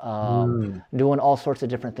emails, Mm, doing all sorts of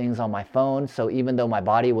different things on my phone. So even though my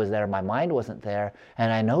body was there, my mind wasn't there.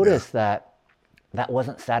 And I yeah, noticed that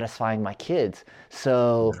wasn't satisfying my kids.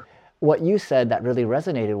 So yeah, what you said that really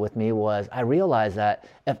resonated with me was I realized that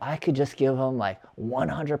if I could just give them like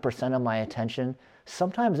 100% of my attention,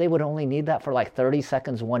 sometimes they would only need that for like 30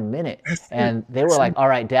 seconds, 1 minute. that's it. And they were That's like, it. all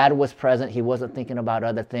right, dad was present. He wasn't thinking about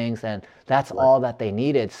other things. And that's Right, all that they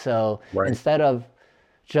needed. So right. instead of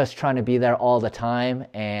just trying to be there all the time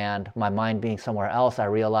and my mind being somewhere else, I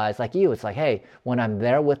realized, like you, it's like, hey, when I'm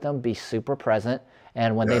there with them, be super present.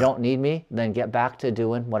 And when they Yeah, don't need me, then get back to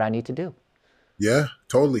doing what I need to do. yeah,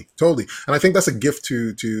 totally, totally. And I think that's a gift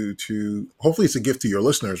to hopefully it's a gift to your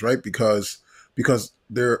listeners, right? Because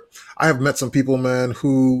there, I have met some people, man,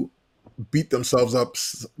 who beat themselves up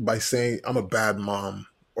by saying I'm a bad mom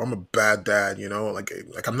or I'm a bad dad,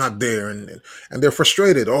 like I'm not there, and they're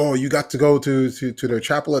frustrated. Oh, you got to go to their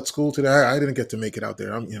chapel at school today. I didn't get to make it out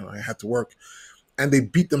there. I had to work, and they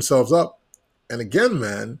beat themselves up. And again,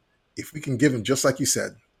 man, if we can give them, just like you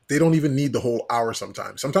said, they don't even need the whole hour.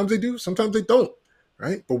 Sometimes they do, sometimes they don't,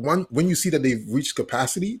 right? But when you see that they've reached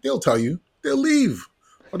capacity, they'll tell you, they'll leave,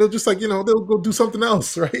 or they'll just, like, they'll go do something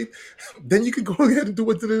else, right? Then you can go ahead and do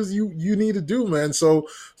what it is you need to do, man. So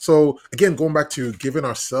again, going back to giving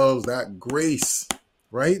ourselves that grace,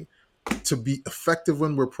 right, to be effective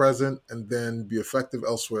when we're present, and then be effective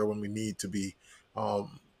elsewhere when we need to be,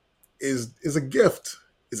 um, is a gift.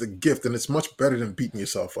 Is a gift, and it's much better than beating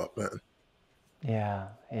yourself up, man. Yeah,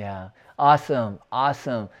 yeah. Awesome,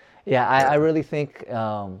 awesome. Yeah, I Yeah, really think,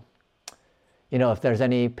 if there's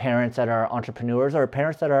any parents that are entrepreneurs or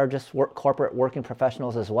parents that are just corporate working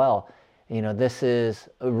professionals as well, this is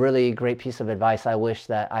a really great piece of advice I wish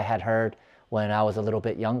that I had heard when I was a little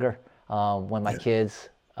bit younger, when my yeah, kids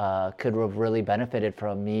could have really benefited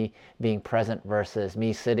from me being present versus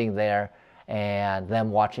me sitting there and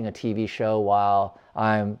them watching a TV show while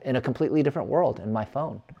I'm in a completely different world in my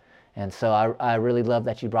phone. And so I really love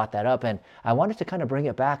that you brought that up. And I wanted to kind of bring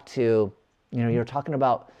it back to, you're talking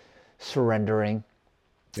about surrendering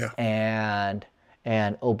yeah, and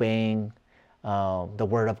obeying the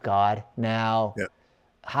word of God. Now, yeah,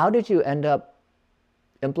 how did you end up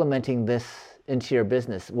implementing this into your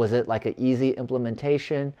business? Was it like an easy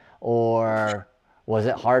implementation, or was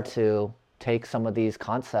it hard to take some of these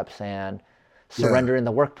concepts and yeah, surrender in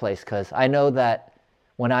the workplace? Because I know that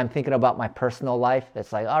when I'm thinking about my personal life,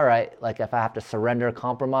 it's like, all right, like if I have to surrender,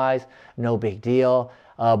 compromise, no big deal.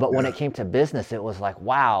 But when yeah, it came to business, it was like,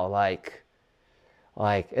 wow, like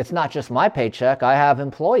it's not just my paycheck. I have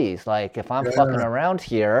employees. Like if I'm fucking yeah, around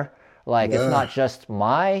here, like it's yeah, not just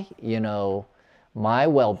my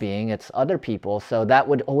well-being, it's other people. So that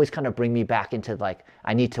would always kind of bring me back into like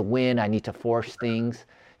I need to win, I need to force things.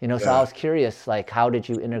 So I yeah, was curious, like how did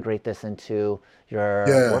you integrate this into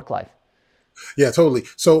your yeah, work life? yeah, totally.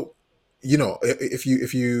 So,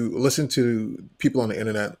 if you listen to people on the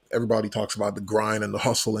internet, everybody talks about the grind and the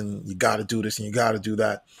hustle, and you got to do this and you got to do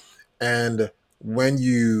that. And when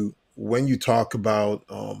you talk about,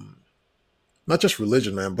 not just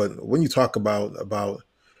religion, man, but when you talk about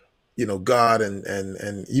God,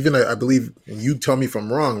 and even I believe, and you tell me if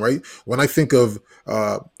I'm wrong, right? When I think of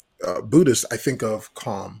uh, Buddhists, I think of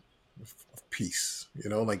calm, of peace.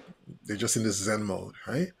 Like they're just in this Zen mode,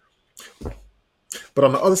 right? But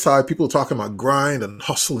on the other side, people are talking about grind and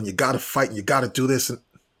hustle, and you got to fight, and you got to do this,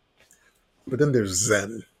 but then there's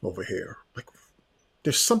Zen over here. Like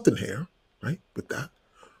there's something here, right, with that.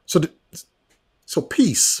 So, so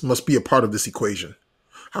peace must be a part of this equation.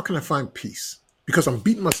 How can I find peace? Because I'm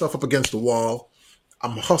beating myself up against the wall.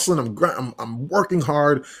 I'm hustling. I'm working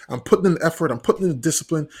hard. I'm putting in effort. I'm putting in the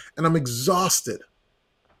discipline, and I'm exhausted.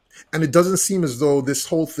 And it doesn't seem as though this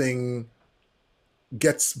whole thing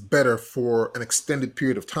gets better for an extended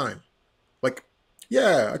period of time. Like,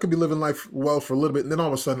 yeah, I could be living life well for a little bit, and then all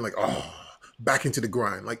of a sudden, like, oh, back into the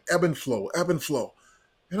grind, like ebb and flow, ebb and flow.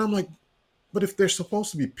 And I'm like, but if there's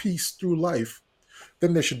supposed to be peace through life,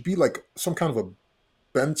 then there should be like some kind of a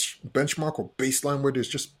benchmark or baseline where there's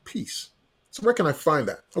just peace. So where can I find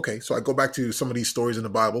that? Okay, so I go back to some of these stories in the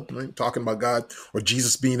Bible, right, talking about God or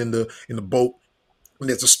Jesus being in the boat, and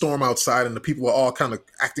there's a storm outside, and the people are all kind of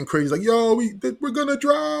acting crazy, like, "Yo, we're gonna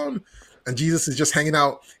drown," and Jesus is just hanging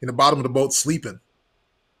out in the bottom of the boat sleeping,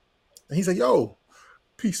 and he's like, "Yo,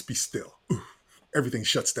 peace, be still." Ooh, everything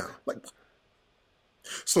shuts down. Like,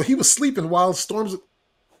 so he was sleeping while storms.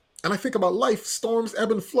 And I think about life, storms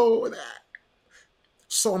ebb and flow, and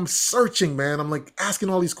So I'm searching, man. I'm like asking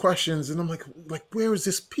all these questions, and I'm like, where is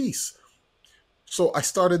this peace? So I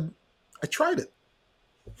tried it.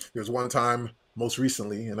 There was one time, most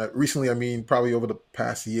recently, and recently I mean probably over the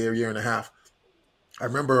past year and a half. I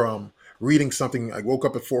remember reading something. I woke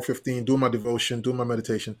up at 4:15, doing my devotion, doing my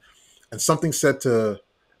meditation, and something said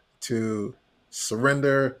to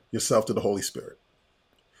surrender yourself to the Holy Spirit.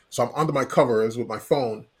 So I'm under my covers with my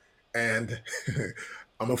phone, and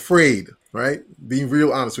I'm afraid, right? Being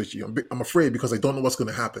real honest with you, I'm afraid because I don't know what's going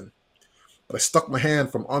to happen. But I stuck my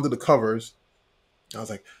hand from under the covers. I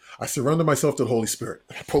was like, I surrender myself to the Holy Spirit.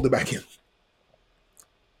 I pulled it back in.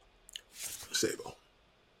 Sabo.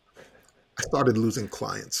 I started losing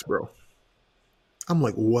clients, bro. I'm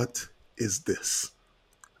like, what is this?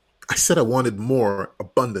 I said I wanted more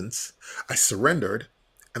abundance. I surrendered,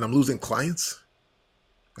 and I'm losing clients.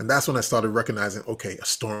 And that's when I started recognizing, okay, a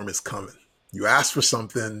storm is coming. You asked for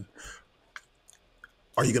something.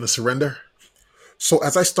 Are you going to surrender? So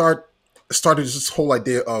as started this whole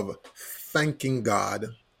idea of thanking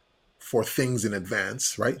God for things in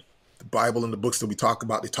advance, right? The Bible and the books that we talk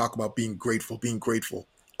about, they talk about being grateful, being grateful.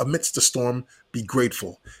 Amidst the storm, be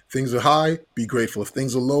grateful. Things are high, be grateful. If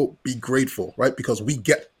things are low, be grateful, right? Because we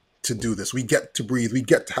get to do this. We get to breathe. We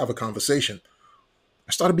get to have a conversation.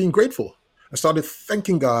 I started being grateful. I started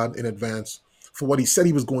thanking God in advance for what he said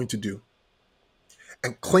he was going to do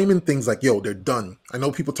and claiming things like, yo, they're done. I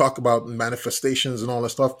know people talk about manifestations and all that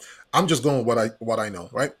stuff. I'm just going with what I know,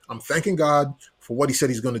 right? I'm thanking God for what he said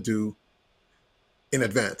he's going to do in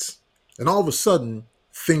advance. And all of a sudden,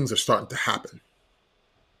 things are starting to happen.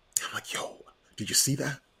 I'm like, yo, did you see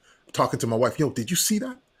that? I'm talking to my wife, yo, did you see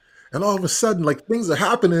that? And all of a sudden, like things are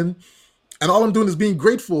happening, and all I'm doing is being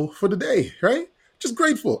grateful for the day, right? Just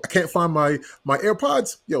grateful. I can't find my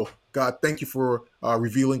AirPods. Yo, God, thank you for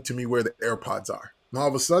revealing to me where the AirPods are. And all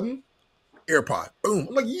of a sudden, AirPod, boom.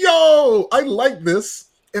 I'm like, yo, I like this.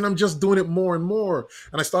 And I'm just doing it more and more.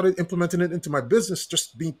 And I started implementing it into my business,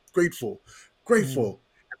 just being grateful, Mm. grateful.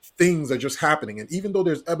 Things are just happening. And even though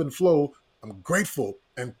there's ebb and flow, I'm grateful.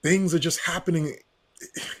 And things are just happening.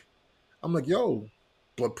 I'm like, yo,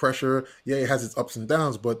 blood pressure, yeah, it has its ups and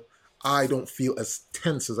downs, but I don't feel as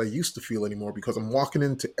tense as I used to feel anymore because I'm walking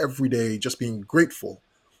into every day just being grateful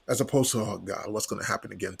as opposed to, oh God, what's going to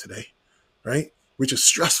happen again today? Right? Which is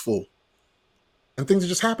stressful. And things are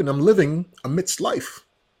just happening. I'm living amidst life.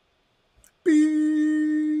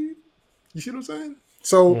 Beep. You see what I'm saying?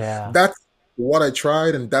 So Yeah. that's what I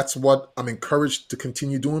tried, and that's what I'm encouraged to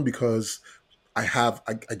continue doing because I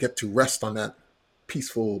get to rest on that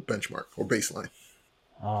peaceful benchmark or baseline.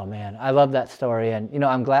 Oh man, I love that story, and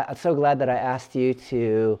I'm so glad that I asked you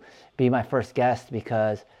to be my first guest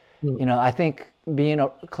because, Mm. I think being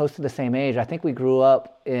close to the same age, I think we grew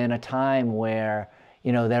up in a time where,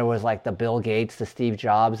 there was like the Bill Gates, the Steve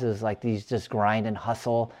Jobs, is like these just grind and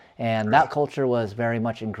hustle, and that Right. culture was very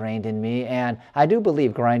much ingrained in me, and I do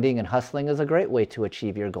believe grinding and hustling is a great way to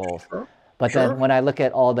achieve your goals. Sure. But then Sure. when I look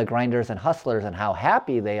at all the grinders and hustlers and how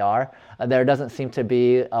happy they are, there doesn't seem to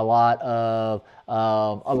be a lot of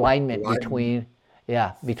alignment Alignment.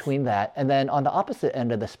 between that. And then on the opposite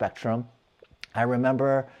end of the spectrum, I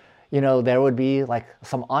remember, there would be like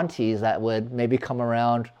some aunties that would maybe come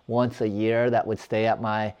around once a year that would stay at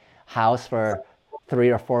my house for 3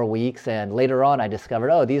 or 4 weeks. And later on, I discovered,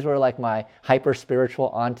 oh, these were like my hyper spiritual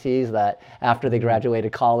aunties that after they Mm.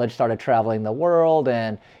 graduated college started traveling the world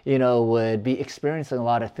and, would be experiencing a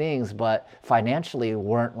lot of things, but financially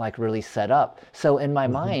weren't like really set up. So in my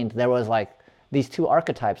Mhm. mind, there was like these two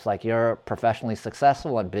archetypes, like you're professionally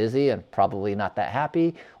successful and busy and probably not that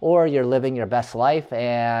happy, or you're living your best life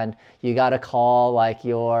and you got to call like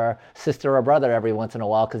your sister or brother every once in a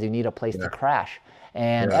while because you need a place to Yeah. crash.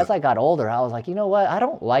 And Yeah. as I got older, I was like, you know what? I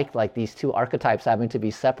don't like these two archetypes having to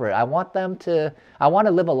be separate. I want to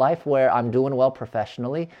live a life where I'm doing well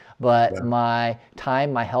professionally, but Yeah. my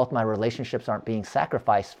time, my health, my relationships aren't being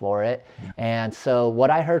sacrificed for it. And so what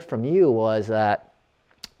I heard from you was that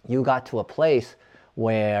you got to a place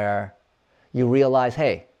where you realize,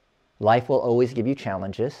 hey, life will always give you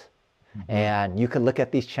challenges, Mhm. and you can look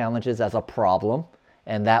at these challenges as a problem,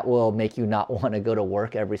 and that will make you not want to go to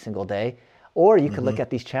work every single day. Or you could look Mhm. at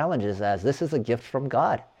these challenges as this is a gift from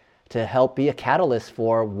God to help be a catalyst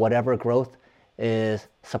for whatever growth is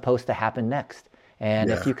supposed to happen next. And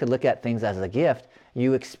if Yeah. you could look at things as a gift,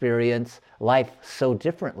 you experience life so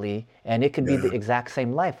differently, and it could be Yeah. the exact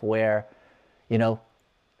same life where, you know,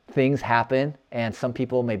 things happen and some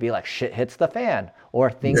people may be like shit hits the fan,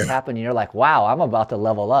 or things Yeah. happen and you're like, wow, I'm about to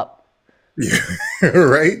level up. Yeah.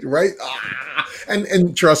 Right. Right.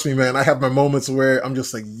 And trust me, man, I have my moments where I'm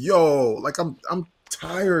just like, yo, like I'm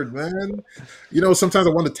tired, man. You know, sometimes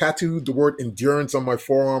I want to tattoo the word endurance on my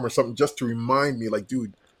forearm or something just to remind me, like,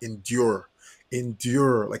 dude, endure,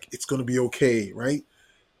 endure. Like, it's gonna be okay, right?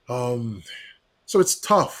 Um, so it's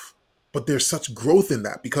tough, but there's such growth in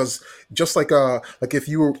that because just like if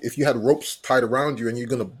you had ropes tied around you and you're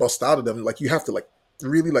gonna bust out of them, like you have to like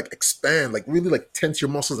really like expand, like really like tense your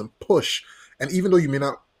muscles and push. And even though you may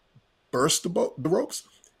not burst the ropes,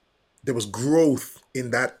 there was growth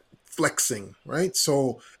in that flexing, right?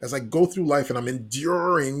 So as I go through life and I'm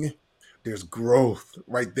enduring, there's growth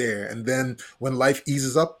right there. And then when life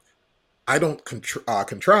eases up, I don't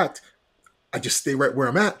contract. I just stay right where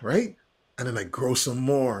I'm at, right? And then I grow some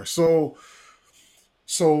more. So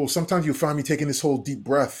sometimes you'll find me taking this whole deep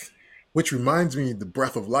breath, which reminds me the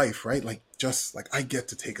breath of life, right? Like just like I get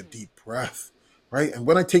to take a deep breath, right? And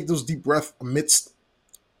when I take those deep breaths amidst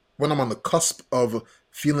when I'm on the cusp of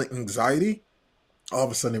feeling anxiety, all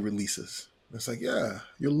of a sudden it releases. It's like, yeah,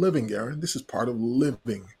 you're living, Gerren. This is part of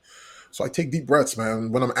living. So I take deep breaths,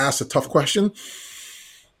 man. When I'm asked a tough question,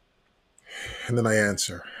 and then I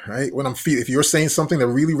answer, right? When I'm if you're saying something that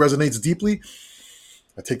really resonates deeply,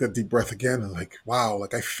 I take that deep breath again and like, wow,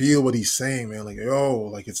 like I feel what he's saying, man. Like, yo,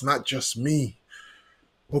 like it's not just me.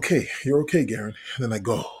 Okay, you're okay, Gerren. And then I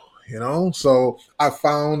go, you know? So I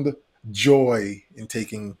found joy in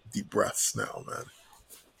taking deep breaths now, man.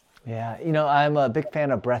 Yeah, I'm a big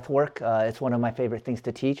fan of breath work. It's one of my favorite things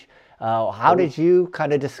to teach. How Oh, did you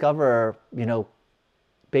kind of discover,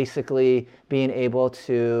 basically being able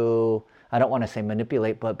to, I don't want to say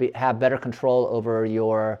manipulate, but have better control over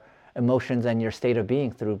your emotions and your state of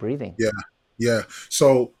being through breathing? yeah, yeah.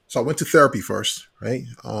 So I went to therapy first, right?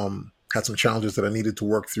 Had some challenges that I needed to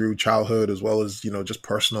work through, childhood as well as, just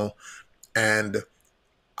personal. And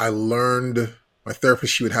I learned my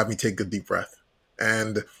therapist, she would have me take a deep breath.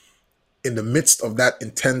 And in the midst of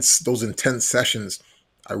those intense sessions,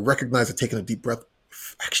 I recognized that taking a deep breath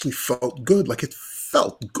actually felt good. Like it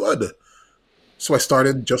felt good. So I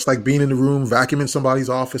started just like being in the room, vacuuming somebody's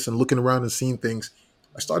office and looking around and seeing things.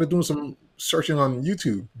 I started doing some searching on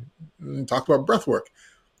YouTube and talked about breath work.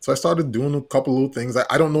 So I started doing a couple little things.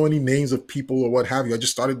 I don't know any names of people or what have you. I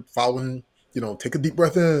just started following, take a deep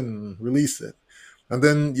breath in, release it. And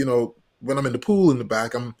then, when I'm in the pool in the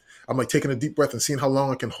back, I'm like taking a deep breath and seeing how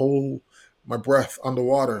long I can hold my breath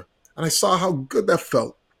underwater. And I saw how good that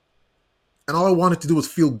felt. And all I wanted to do was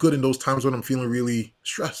feel good in those times when I'm feeling really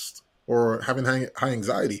stressed or having high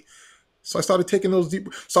anxiety. So I started taking those deep.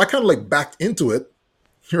 So I kind of like backed into it,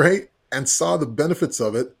 right? And saw the benefits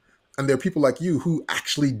of it. And there are people like you who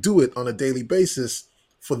actually do it on a daily basis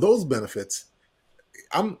for those benefits.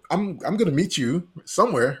 I'm gonna meet you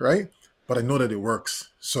somewhere, right? But I know that it works.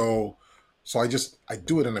 So I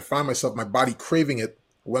do it and I find myself my body craving it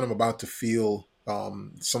when I'm about to feel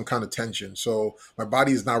some kind of tension. So my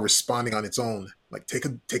body is now responding on its own. Like take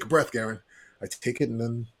a breath, Gerren. I take it and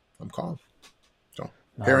then I'm calm. So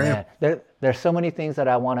Oh here I am. man, there's so many things that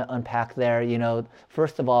I want to unpack there.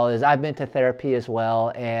 First of all, is I've been to therapy as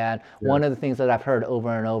well, and Yeah. one of the things that I've heard over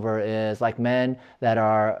and over is like men that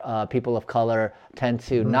are people of color tend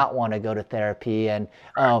to Mhm. not want to go to therapy, and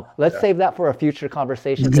let's Yeah. save that for a future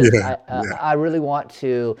conversation because Yeah. I really want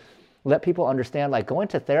to let people understand like going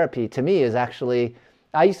to therapy to me is actually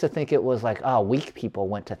I used to think it was like, oh, weak people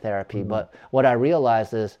went to therapy. Mhm. But what I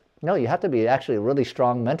realized is, no, you have to be actually really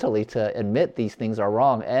strong mentally to admit these things are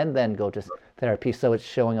wrong and then go to therapy. So it's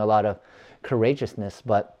showing a lot of courageousness.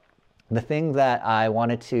 But the thing that I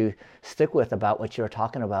wanted to stick with about what you were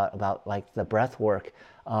talking about like the breath work,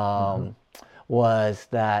 Mhm. was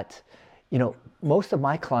that, most of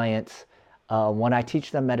my clients, when I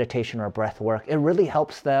teach them meditation or breath work, it really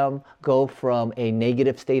helps them go from a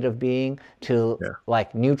negative state of being to Yeah.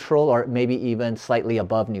 like neutral or maybe even slightly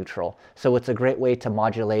above neutral. So it's a great way to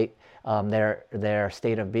modulate their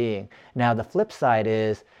state of being. Now the flip side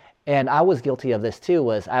is, and I was guilty of this too,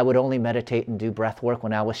 was I would only meditate and do breath work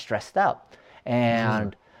when I was stressed out.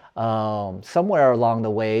 Mm. And somewhere along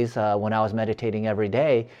the ways, when I was meditating every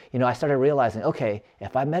day, I started realizing, okay,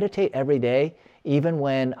 if I meditate every day, even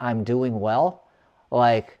when I'm doing well,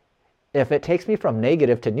 like if it takes me from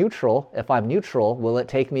negative to neutral, if I'm neutral, will it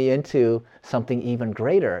take me into something even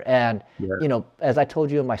greater? And, Yeah. as I told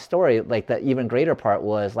you in my story, like the even greater part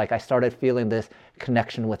was like I started feeling this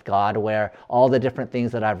connection with God where all the different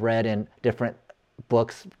things that I've read in different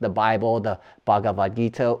books, the Bible, the Bhagavad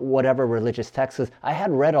Gita, whatever religious texts, I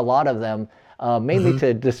had read a lot of them. Mainly Mhm.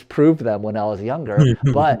 to disprove them when I was younger.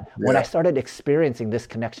 But when I Yeah. started experiencing this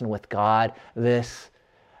connection with God, this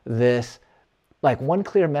like one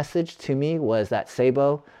clear message to me was that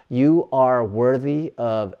Sabo, you are worthy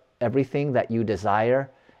of everything that you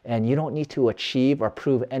desire And you don't need to achieve or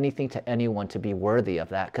prove anything to anyone to be worthy of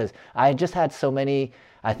that. Because I just had so many,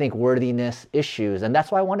 I think, worthiness issues. And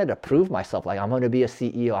that's why I wanted to prove myself. Like, I'm going to be a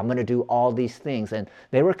CEO. I'm going to do all these things. And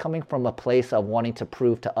they were coming from a place of wanting to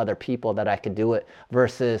prove to other people that I could do it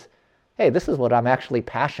versus, hey, this is what I'm actually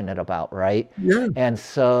passionate about, right? Yeah. And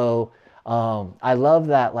so I love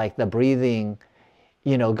that, like, the breathing,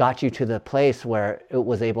 got you to the place where it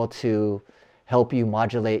was able to help you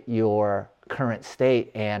modulate your current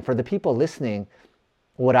state. And for the people listening,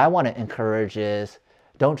 what I want to encourage is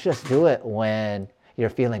don't just do it when you're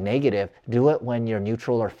feeling negative. Do it when you're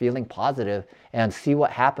neutral or feeling positive, and see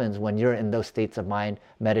what happens when you're in those states of mind,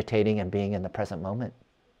 meditating and being in the present moment.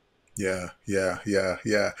 Yeah, yeah, yeah,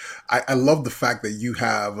 yeah. I love the fact that you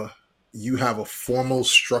have a formal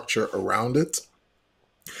structure around it.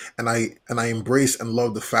 And I embrace and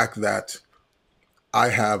love the fact that I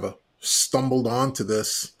have stumbled onto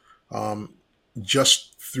this um,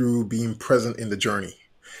 just through being present in the journey.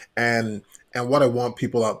 And and what I want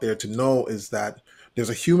people out there to know is that there's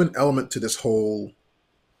a human element to this whole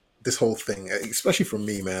thing, especially for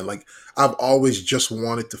me, man. Like, I've always just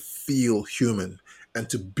wanted to feel human and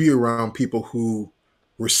to be around people who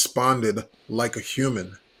responded like a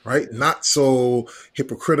human, right? Not so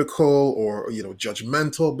hypocritical or,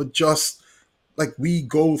 judgmental, but just like, we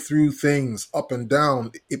go through things up and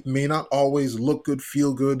down. It may not always look good,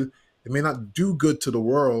 feel good. It may not do good to the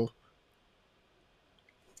world.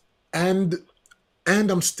 And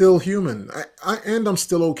I'm still human. And I'm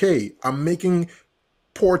still okay. I'm making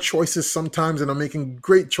poor choices sometimes and I'm making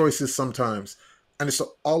great choices sometimes. And it's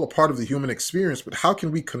all a part of the human experience. But how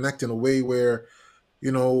can we connect in a way where,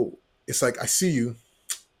 you know, it's like, I see you,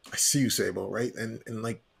 Sabo, right? And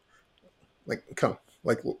like come,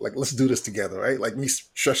 like let's do this together, right? Like me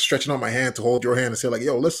stretching out my hand to hold your hand and say like,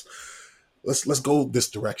 yo, let's go this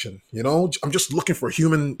direction. I'm just looking for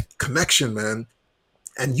human connection, man,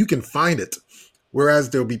 and you can find it. Whereas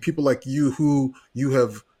there'll be people like you who you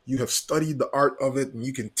have studied the art of it and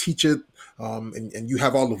you can teach it, and you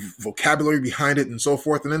have all the vocabulary behind it and so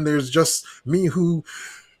forth. And then there's just me who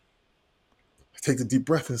take the deep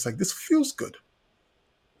breath and it's like, this feels good.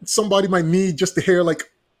 Somebody might need just to hear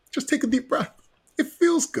like, just take a deep breath. It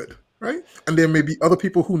feels good, right? And there may be other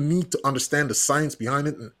people who need to understand the science behind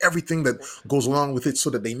it and everything that goes along with it so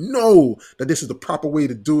that they know that this is the proper way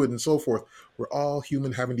to do it and so forth. We're all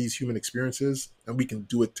human having these human experiences and we can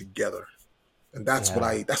do it together. And Yeah. that's what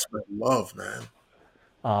I love, man.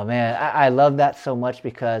 Oh man, I love that so much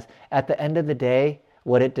because at the end of the day,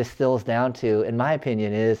 what it distills down to, in my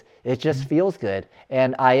opinion, is it just feels good.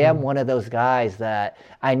 And I am Mhm. one of those guys that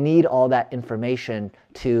I need all that information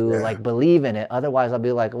to Yeah. like believe in it. Otherwise, I'll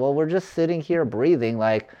be like, well, we're just sitting here breathing.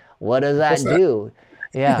 Like, what does What's that that? do?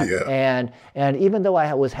 Yeah, Yeah. and even though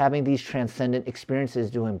I was having these transcendent experiences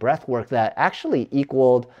doing breath work that actually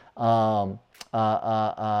uh,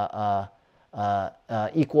 uh, uh,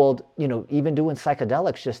 equaled, even doing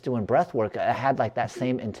psychedelics, just doing breath work, I had like that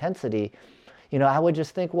same intensity. I would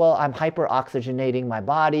just think, well, I'm hyper oxygenating my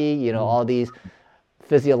body, Mhm. all these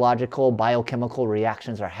physiological, biochemical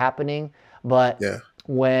reactions are happening. But Yeah.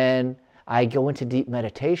 when I go into deep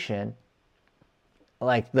meditation,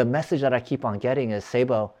 like the message that I keep on getting is,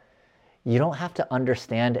 Sabo, you don't have to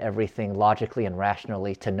understand everything logically and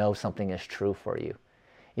rationally to know something is true for you.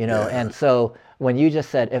 Yeah. And so when you just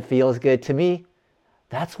said it feels good to me,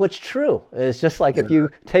 that's what's true. It's just like Yeah. if you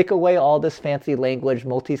take away all this fancy language,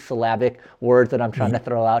 multisyllabic words that I'm trying Mhm. to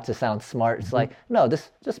throw out to sound smart, it's Mhm. like, no, this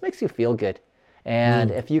just makes you feel good. And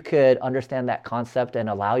Mm. if you could understand that concept and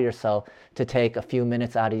allow yourself to take a few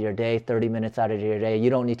minutes out of your day, 30 minutes out of your day, you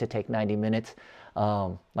don't need to take 90 minutes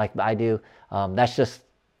like I do. That's just,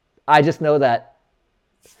 I just know that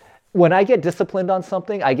when I get disciplined on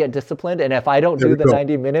something, I get disciplined. And if I don't There do we the go.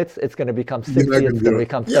 90 minutes, it's going to become You're not 60. gonna It's going do to it.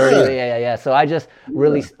 become 30. Yeah. Yeah, yeah, yeah. So I just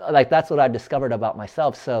really, Yeah. like, that's what I've discovered about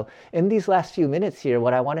myself. So in these last few minutes here,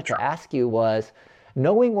 what I wanted to ask you was,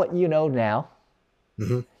 knowing what you know now,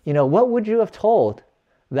 Mhm. what would you have told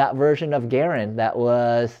that version of Gerren that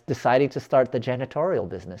was deciding to start the janitorial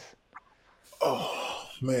business? Oh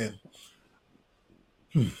man.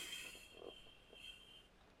 Hmm.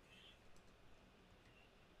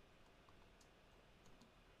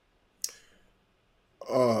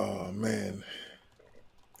 Oh man.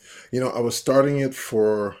 I was starting it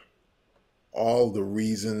for all the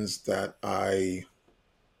reasons that I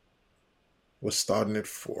was starting it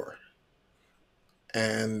for.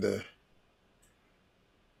 And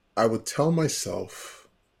I would tell myself,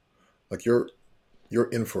 like, you're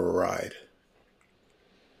in for a ride.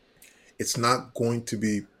 It's not going to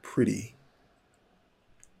be pretty,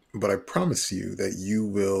 but I promise you that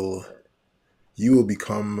you will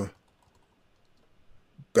become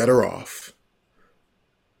better off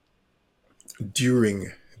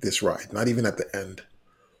during this ride, not even at the end.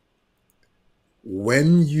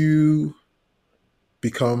 When you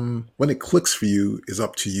when it clicks for you is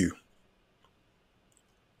up to you.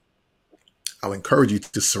 I'll encourage you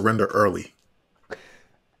to surrender early.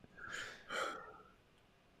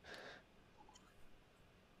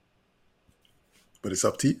 But it's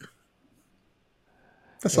up to you.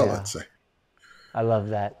 That's all Yeah, I'd say. I love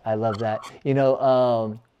that. I love that.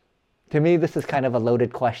 To me, this is kind of a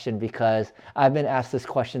loaded question because I've been asked this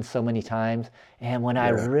question so many times. And when I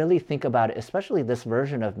Yeah. really think about it, especially this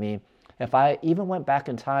version of me, if I even went back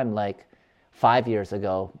in time like 5 years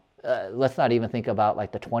ago, let's not even think about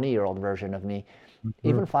like the 20-year-old version of me.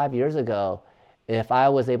 Even Mhm. 5 years ago, if I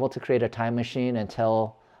was able to create a time machine and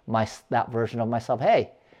tell that version of myself,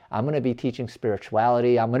 hey, I'm going to be teaching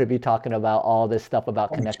spirituality. I'm going to be talking about all this stuff about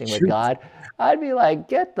Oh, connecting with shoot. God. I'd be like,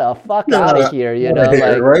 get the fuck Get out of out here, of here,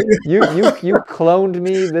 like right? you cloned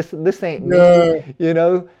me. This ain't me,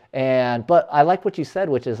 Yeah. And but I like what you said,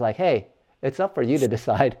 which is like, hey, it's up for you to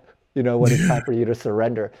decide, when it's Yeah. time for you to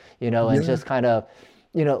surrender, and Yeah. just kind of,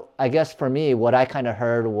 I guess for me, what I kind of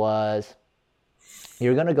heard was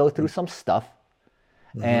you're going to go through some stuff,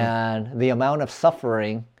 Hmm. and the amount of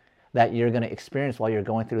suffering that you're going to experience while you're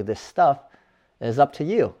going through this stuff is up to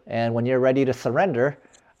you. And when you're ready to surrender,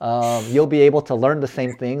 you'll be able to learn the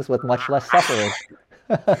same things with much less suffering.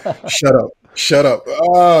 Shut up. Shut up.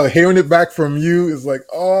 Oh, hearing it back from you is like,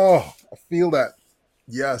 oh, I feel that.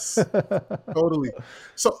 Yes, totally.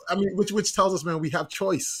 So, I mean, which tells us, man, we have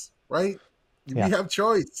choice, right? We Yeah, have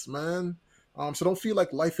choice, man. So don't feel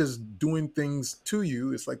like life is doing things to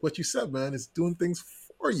you. It's like what you said, man. It's doing things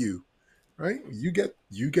for you, right? You get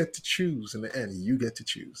to choose in the end. You get to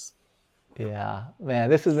choose. yeah, man,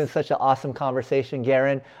 this has been such an awesome conversation,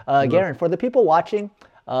 Gerren. Uh, Gerren, for the people watching,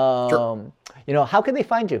 Sure. how can they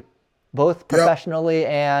find you, both Yep. professionally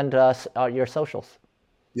and your socials?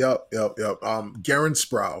 Yep. Gerren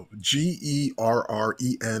Sprauve,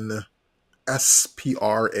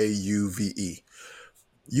 GerrenSprauve.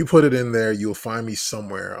 You put it in there, you'll find me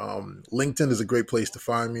somewhere. LinkedIn is a great place to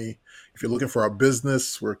find me. If you're looking for our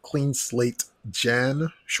business, we're Clean Slate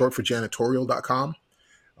Jan, short for janitorial.com.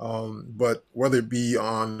 But whether it be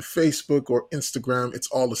on Facebook or Instagram, it's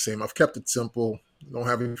all the same. I've kept it simple. Don't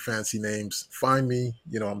have any fancy names. Find me,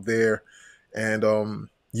 I'm there. And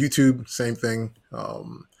YouTube, same thing.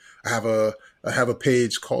 I have a I have a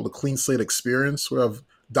page called the Clean Slate Experience where I've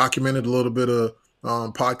documented a little bit of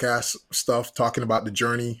podcast stuff, talking about the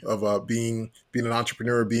journey of being an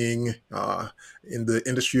entrepreneur, being in the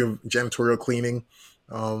industry of janitorial cleaning.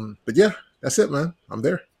 But yeah, that's it, man. I'm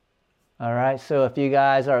there. All right. So if you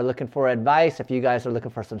guys are looking for advice, if you guys are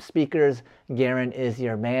looking for some speakers, Gerren is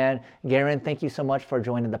your man. Gerren, thank you so much for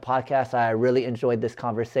joining the podcast. I really enjoyed this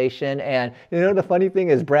conversation. And the funny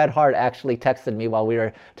thing is, Brad Hart actually texted me while we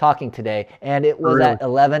were talking today, and it was Really? at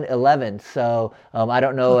 11:11. So I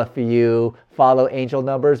don't know if you follow angel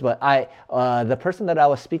numbers, but the person that I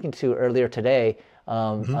was speaking to earlier today,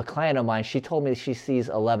 Mhm. a client of mine, she told me she sees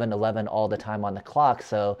 11:11 all the time on the clock.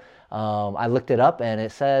 So I looked it up, and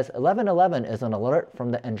it says 11:11 is an alert from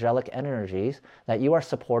the angelic energies that you are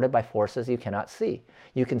supported by forces you cannot see.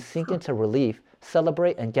 You can sink into relief,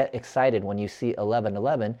 celebrate, and get excited when you see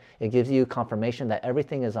 11:11. It gives you confirmation that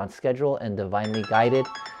everything is on schedule and divinely guided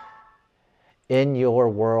in your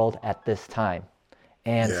world at this time.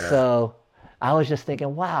 And Yeah. so I was just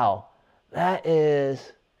thinking, wow, that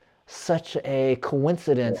is such a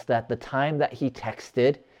coincidence that the time that he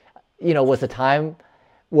texted,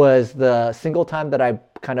 was the single time that I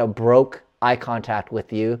kind of broke eye contact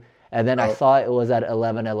with you. And then I Yep. saw it was at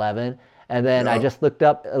 11:11. And then I Yep. just looked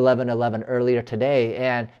up 11:11 earlier today.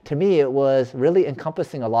 And to me, it was really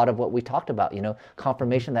encompassing a lot of what we talked about, Mhm.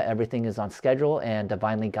 confirmation that everything is on schedule and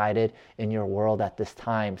divinely guided in your world at this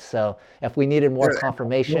time. So if we needed Yeah. more Well,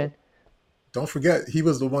 confirmation, don't forget, he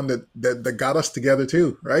was the one that got us together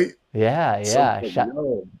too, right? yeah, So, yeah.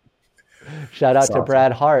 yo, Shout it's out to awesome.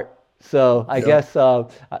 Brad Hart. So I Yep. guess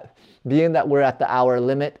being that we're at the hour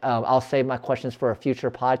limit, I'll save my questions for a future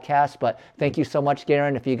podcast. But thank you so much,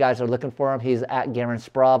 Gerren. If you guys are looking for him, he's at Gerren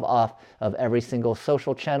Sprauve off of every single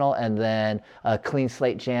social channel, and then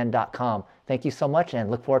cleanslatejan.com. Thank you so much, and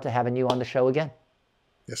look forward to having you on the show again.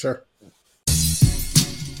 Yes, sir.